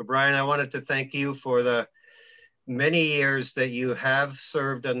 But Brian, I wanted to thank you for the many years that you have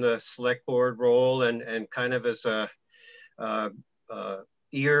served in the select board role and kind of as a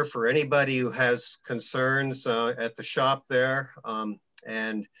ear for anybody who has concerns at the shop there.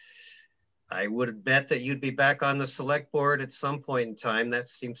 And I would bet that you'd be back on the select board at some point in time. That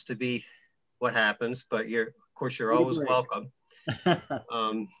seems to be what happens, but of course, you're always welcome.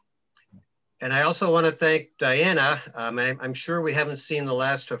 And I also want to thank Diana. I'm sure we haven't seen the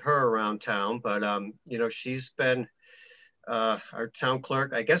last of her around town, but you know, she's been our town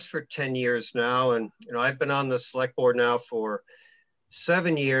clerk, I guess, for 10 years now. And you know, I've been on the select board now for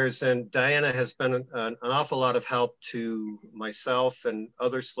 7 years, and Diana has been an awful lot of help to myself and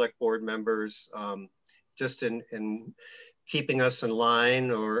other select board members, just in keeping us in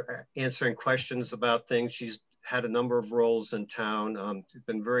line or answering questions about things. She's had a number of roles in town. It's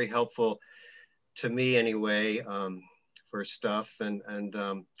been very helpful to me anyway, for stuff. And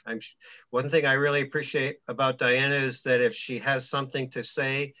one thing I really appreciate about Diana is that if she has something to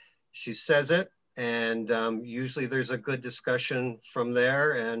say, she says it. And usually there's a good discussion from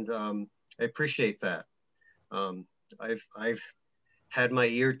there, and I appreciate that. I've had my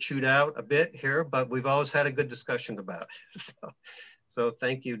ear chewed out a bit here, but we've always had a good discussion about it. So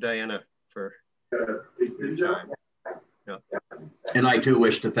thank you, Diana, for your time. Yeah. And I too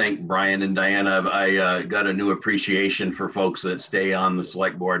wish to thank Brian and Diana. I got a new appreciation for folks that stay on the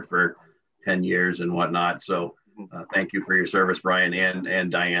select board for 10 years and whatnot. So thank you for your service, Brian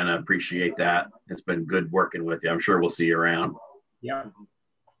and Diana. Appreciate that. It's been good working with you. I'm sure we'll see you around. Yeah.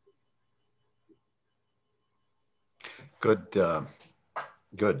 Good.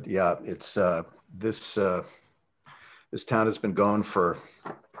 Good. Yeah. It's this town has been going for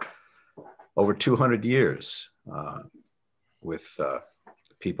over 200 years with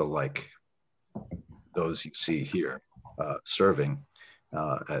people like those you see here serving.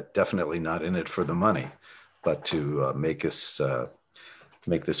 Definitely not in it for the money, but to make this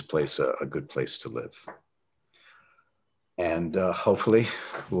place a good place to live. And hopefully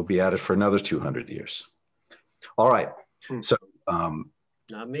we'll be at it for another 200 years. All right. So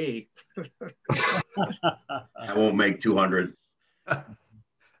not me. I won't make 200. I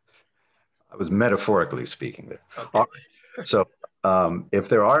was metaphorically speaking there. Okay. All right. So if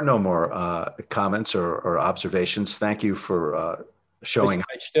there are no more comments or observations, thank you for showing.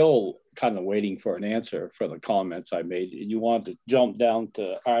 I'm still kind of waiting for an answer for the comments I made. You wanted to jump down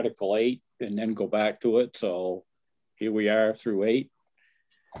to Article 8 and then go back to it. So here we are through 8.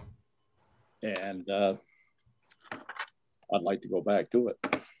 And I'd like to go back to it.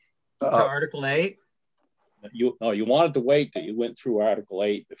 To Article 8? You wanted to wait till you went through Article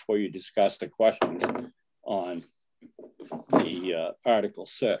 8 before you discussed the questions on the Article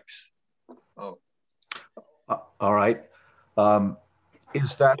 6. Oh. All right.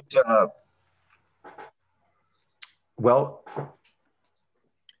 Is that, well,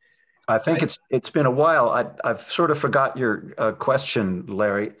 I think it's been a while. I've sort of forgot your question,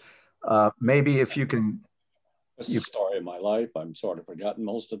 Larry. Maybe if you can. This is the story of my life. I'm sort of forgotten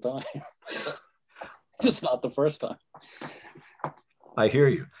most of the time. It's not the first time. I hear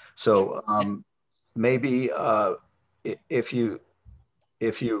you. So maybe if you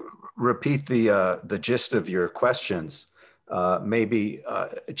repeat the gist of your questions, maybe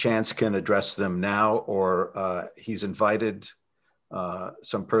Chance can address them now, or he's invited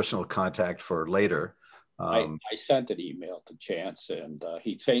some personal contact for later. I sent an email to Chance, and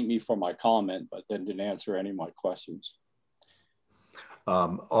he thanked me for my comment, but then didn't answer any of my questions.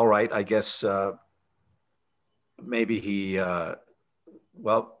 All right, I guess maybe he,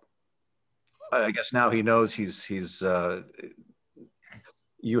 well, I guess now he knows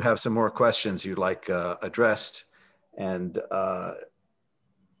you have some more questions you'd like addressed. And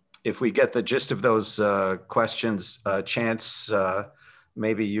if we get the gist of those questions, Chance,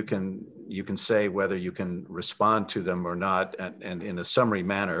 maybe you can say whether you can respond to them or not, and in a summary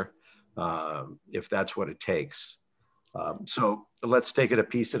manner, if that's what it takes. So let's take it a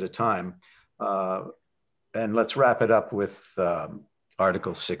piece at a time, and let's wrap it up with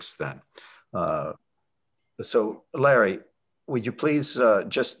Article 6 then. So Larry, would you please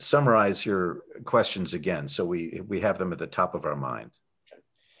just summarize your questions again so we have them at the top of our mind?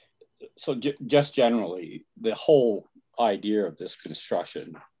 So just generally, the whole idea of this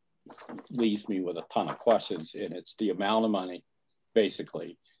construction leaves me with a ton of questions, and it's the amount of money,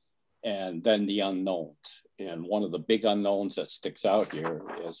 basically, and then the unknowns. And one of the big unknowns that sticks out here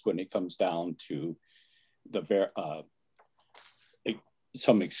is when it comes down to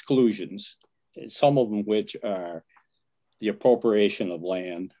some exclusions, some of them which are the appropriation of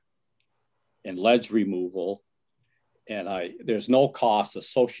land and ledge removal. And there's no cost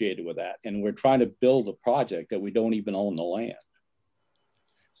associated with that. And we're trying to build a project that we don't even own the land.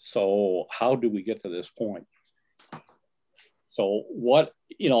 So how do we get to this point? So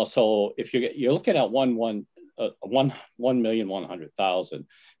so if you're looking at 1,100,000,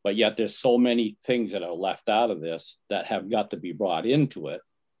 but yet there's so many things that are left out of this that have got to be brought into it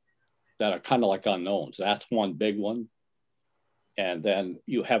that are kind of like unknowns. That's one big one. And then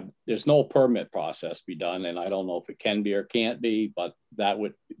there's no permit process be done. And I don't know if it can be or can't be, but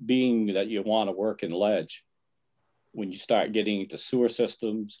being that you want to work in ledge, when you start getting into sewer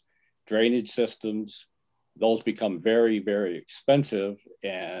systems, drainage systems, those become very, very expensive.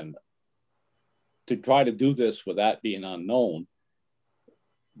 And to try to do this with that being unknown,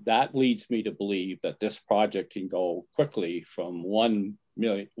 that leads me to believe that this project can go quickly from 1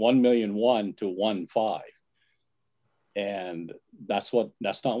 million to 1.5. And that's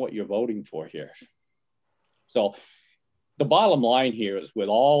not what you're voting for here. So the bottom line here is, with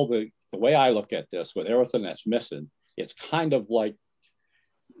all the way I look at this, with everything that's missing, it's kind of like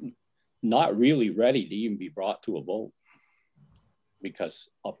not really ready to even be brought to a vote because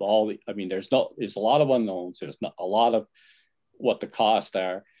of all the, I mean, there's a lot of unknowns. There's not a lot of what the costs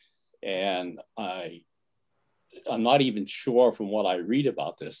are. And I'm not even sure from what I read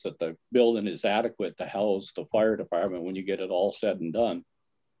about this, that the building is adequate to house the fire department when you get it all said and done.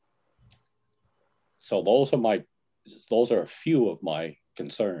 So those are a few of my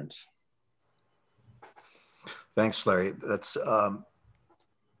concerns. Thanks, Larry.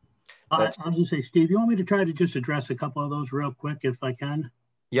 I was going to say, Steve, you want me to try to just address a couple of those real quick if I can?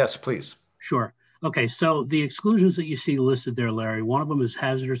 Yes, please. Sure. Okay, so the exclusions that you see listed there, Larry, one of them is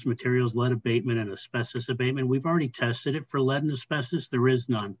hazardous materials, lead abatement, and asbestos abatement. We've already tested it for lead and asbestos. There is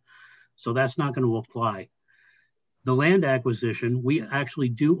none. So that's not going to apply. The land acquisition, we actually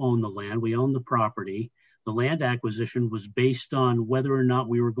do own the land. We own the property. The land acquisition was based on whether or not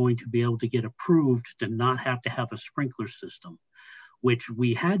we were going to be able to get approved to not have to have a sprinkler system, which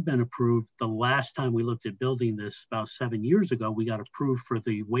we had been approved the last time we looked at building this about 7 years ago. We got approved for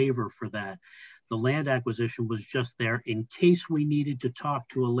the waiver for that. The land acquisition was just there in case we needed to talk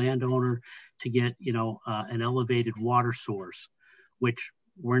to a landowner to get, an elevated water source, which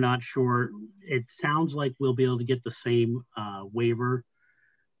we're not sure. It sounds like we'll be able to get the same waiver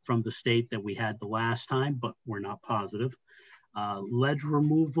from the state that we had the last time, but we're not positive. Ledge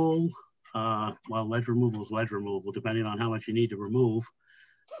removal, ledge removal is ledge removal, depending on how much you need to remove.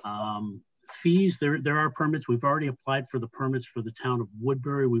 Fees, there are permits. We've already applied for the permits for the town of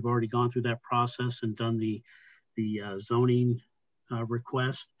Woodbury. We've already gone through that process and done the zoning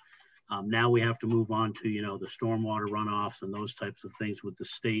request. Now we have to move on to, the stormwater runoffs and those types of things with the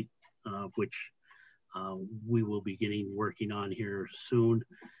state, which we will be working on here soon.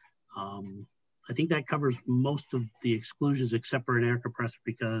 I think that covers most of the exclusions except for an air compressor,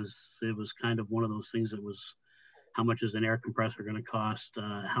 because it was kind of one of those things that was, how much is an air compressor going to cost?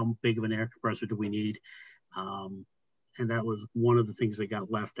 How big of an air compressor do we need? And that was one of the things that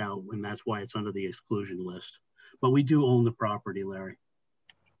got left out, and that's why it's under the exclusion list. But we do own the property, Larry.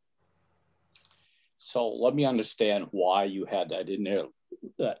 So let me understand why you had that in there,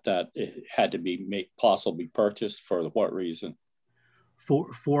 that it had to be possibly purchased. For what reason?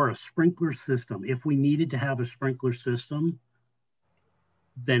 For a sprinkler system. If we needed to have a sprinkler system,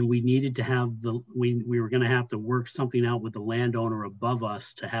 then we needed to have we were going to have to work something out with the landowner above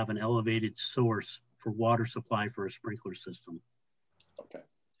us to have an elevated source for water supply for a sprinkler system. Okay.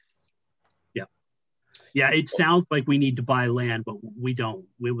 Yeah, it sounds like we need to buy land, but we don't.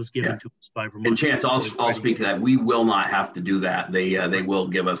 It was given to us by Vermont. And Chance, I'll speak to that. We will not have to do that. They will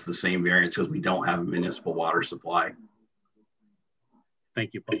give us the same variance because we don't have a municipal water supply.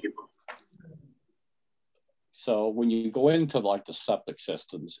 Thank you. So when you go into like the septic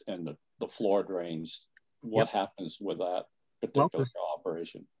systems and the floor drains, what happens with that particular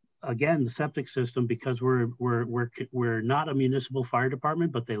operation? Again, the septic system, because we're not a municipal fire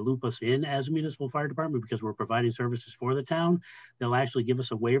department, but they loop us in as a municipal fire department because we're providing services for the town. They'll actually give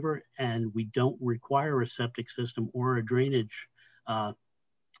us a waiver, and we don't require a septic system or a drainage, a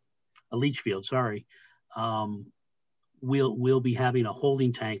leach field. Sorry. We'll be having a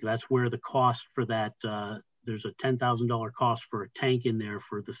holding tank. That's where the cost for that. There's a $10,000 cost for a tank in there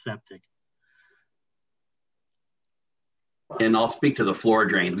for the septic. And I'll speak to the floor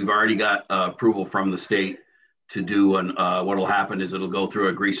drains. We've already got approval from the state to do what'll happen is it'll go through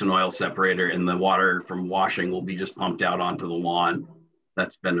a grease and oil separator, and the water from washing will be just pumped out onto the lawn.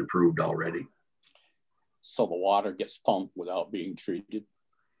 That's been approved already. So the water gets pumped without being treated?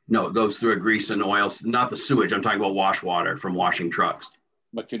 No, it goes through a grease and oil, not the sewage. I'm talking about wash water from washing trucks.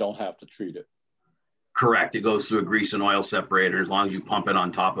 But you don't have to treat it? Correct. It goes through a grease and oil separator. As long as you pump it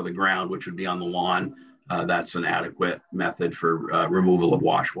on top of the ground, which would be on the lawn, that's an adequate method for removal of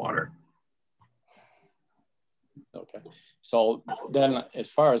wash water. Okay. So then as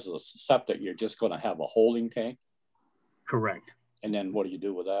far as the septic, you're just going to have a holding tank? Correct. And then what do you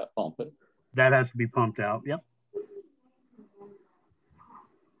do with that? Pump it? That has to be pumped out. Yep.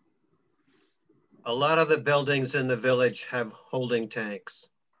 A lot of the buildings in the village have holding tanks.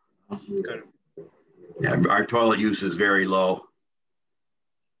 Yeah, our toilet use is very low.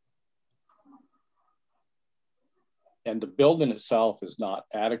 And the building itself is not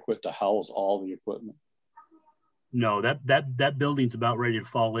adequate to house all the equipment? No, that building's about ready to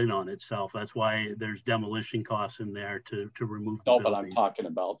fall in on itself. That's why there's demolition costs in there to remove the building. But I'm talking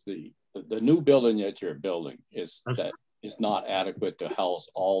about the new building that you're building is not adequate to house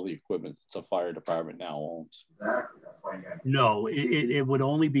all the equipment the fire department now owns. No, it would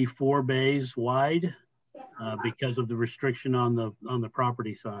only be 4 bays wide because of the restriction on the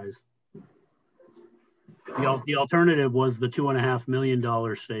property size. The alternative was the $2.5 million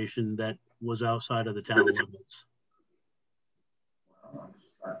station that was outside of the town limits.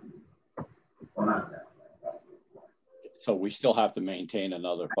 So we still have to maintain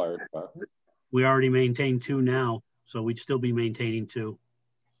another fire department. We already maintain 2 now, so we'd still be maintaining 2.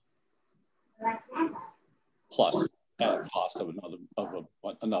 Plus at a cost of another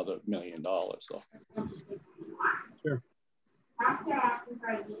 $1 million. So. Sure.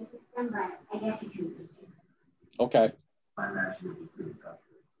 Okay.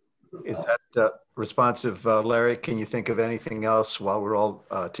 Is that responsive, Larry? Can you think of anything else while we're all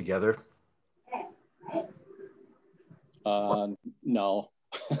together? No,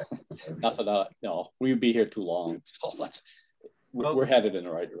 nothing. No, we'd be here too long. So we're headed in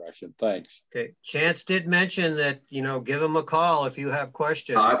the right direction. Thanks. Okay. Chance did mention that, you know, give him a call if you have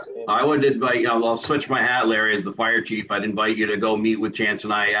questions. I would invite, I'll switch my hat, Larry, as the fire chief. I'd invite you to go meet with Chance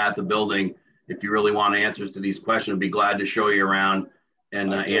and I at the building. If you really want answers to these questions, I'd be glad to show you around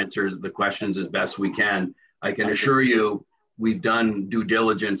and answer the questions as best we can. I can assure you, we've done due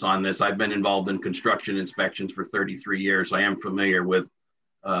diligence on this. I've been involved in construction inspections for 33 years. I am familiar with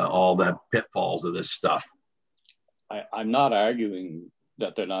all the pitfalls of this stuff. I'm not arguing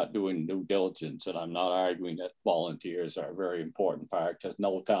that they're not doing due diligence, and I'm not arguing that volunteers are a very important part, because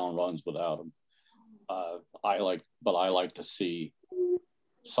no town runs without them. I like to see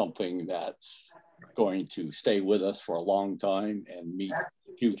something that's going to stay with us for a long time and meet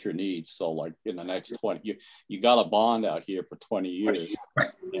future needs. So like in the next 20, you got a bond out here for 20 years,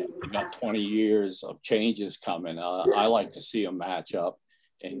 and you got 20 years of changes coming. I like to see them match up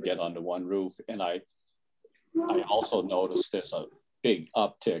and get under one roof. And I also noticed there's a big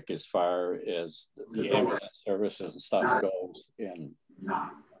uptick as far as the ambulance services and stuff goes. And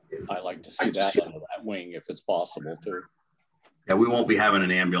I like to see that under that wing if it's possible too. Yeah, we won't be having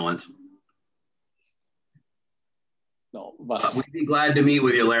an ambulance. No, but we'd be glad to meet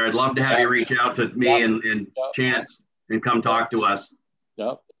with you, Larry. I'd love to have you reach out to me and Chance and come talk to us.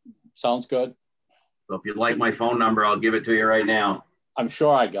 Yep, sounds good. So if you'd like my phone number, I'll give it to you right now. I'm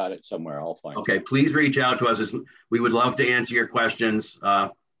sure I got it somewhere. I'll find it. Okay, please reach out to us. We would love to answer your questions. We're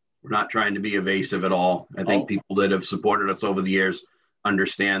not trying to be evasive at all. I think people that have supported us over the years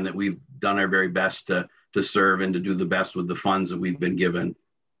understand that we've done our very best to serve and to do the best with the funds that we've been given.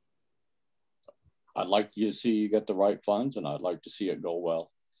 I'd like to see you get the right funds, and I'd like to see it go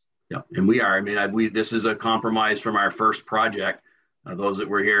well. Yeah, and we are. I mean, this is a compromise from our first project. Those that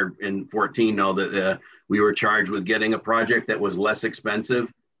were here in 14 know that we were charged with getting a project that was less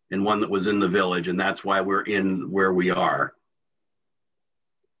expensive and one that was in the village, and that's why we're in where we are.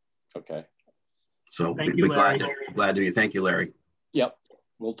 Okay. So thank you, Larry. Glad to be. Thank you, Larry. Yep,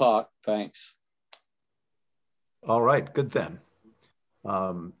 we'll talk. Thanks. All right, good then.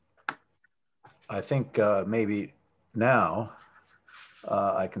 I think maybe now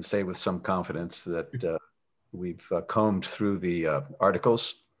I can say with some confidence that we've combed through the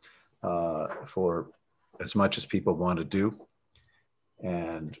articles for as much as people want to do.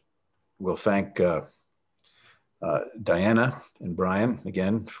 And we'll thank Diana and Brian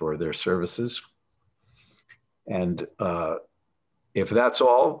again for their services. And if that's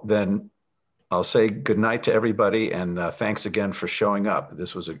all, then I'll say good night to everybody, and thanks again for showing up.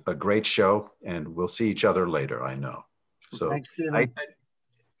 This was a great show, and we'll see each other later, I know. So thanks,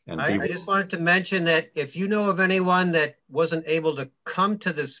 I just wanted to mention that if you know of anyone that wasn't able to come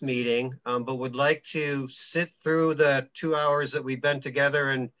to this meeting, but would like to sit through the 2 hours that we've been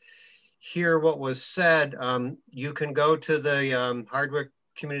together and hear what was said, you can go to the Hardwick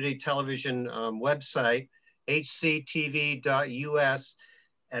Community Television website, hctv.us,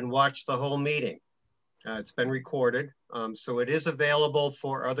 and watch the whole meeting. It's been recorded, so it is available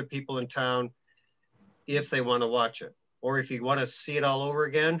for other people in town if they want to watch it. Or if you want to see it all over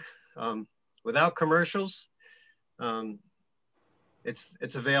again, without commercials,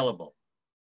 it's available.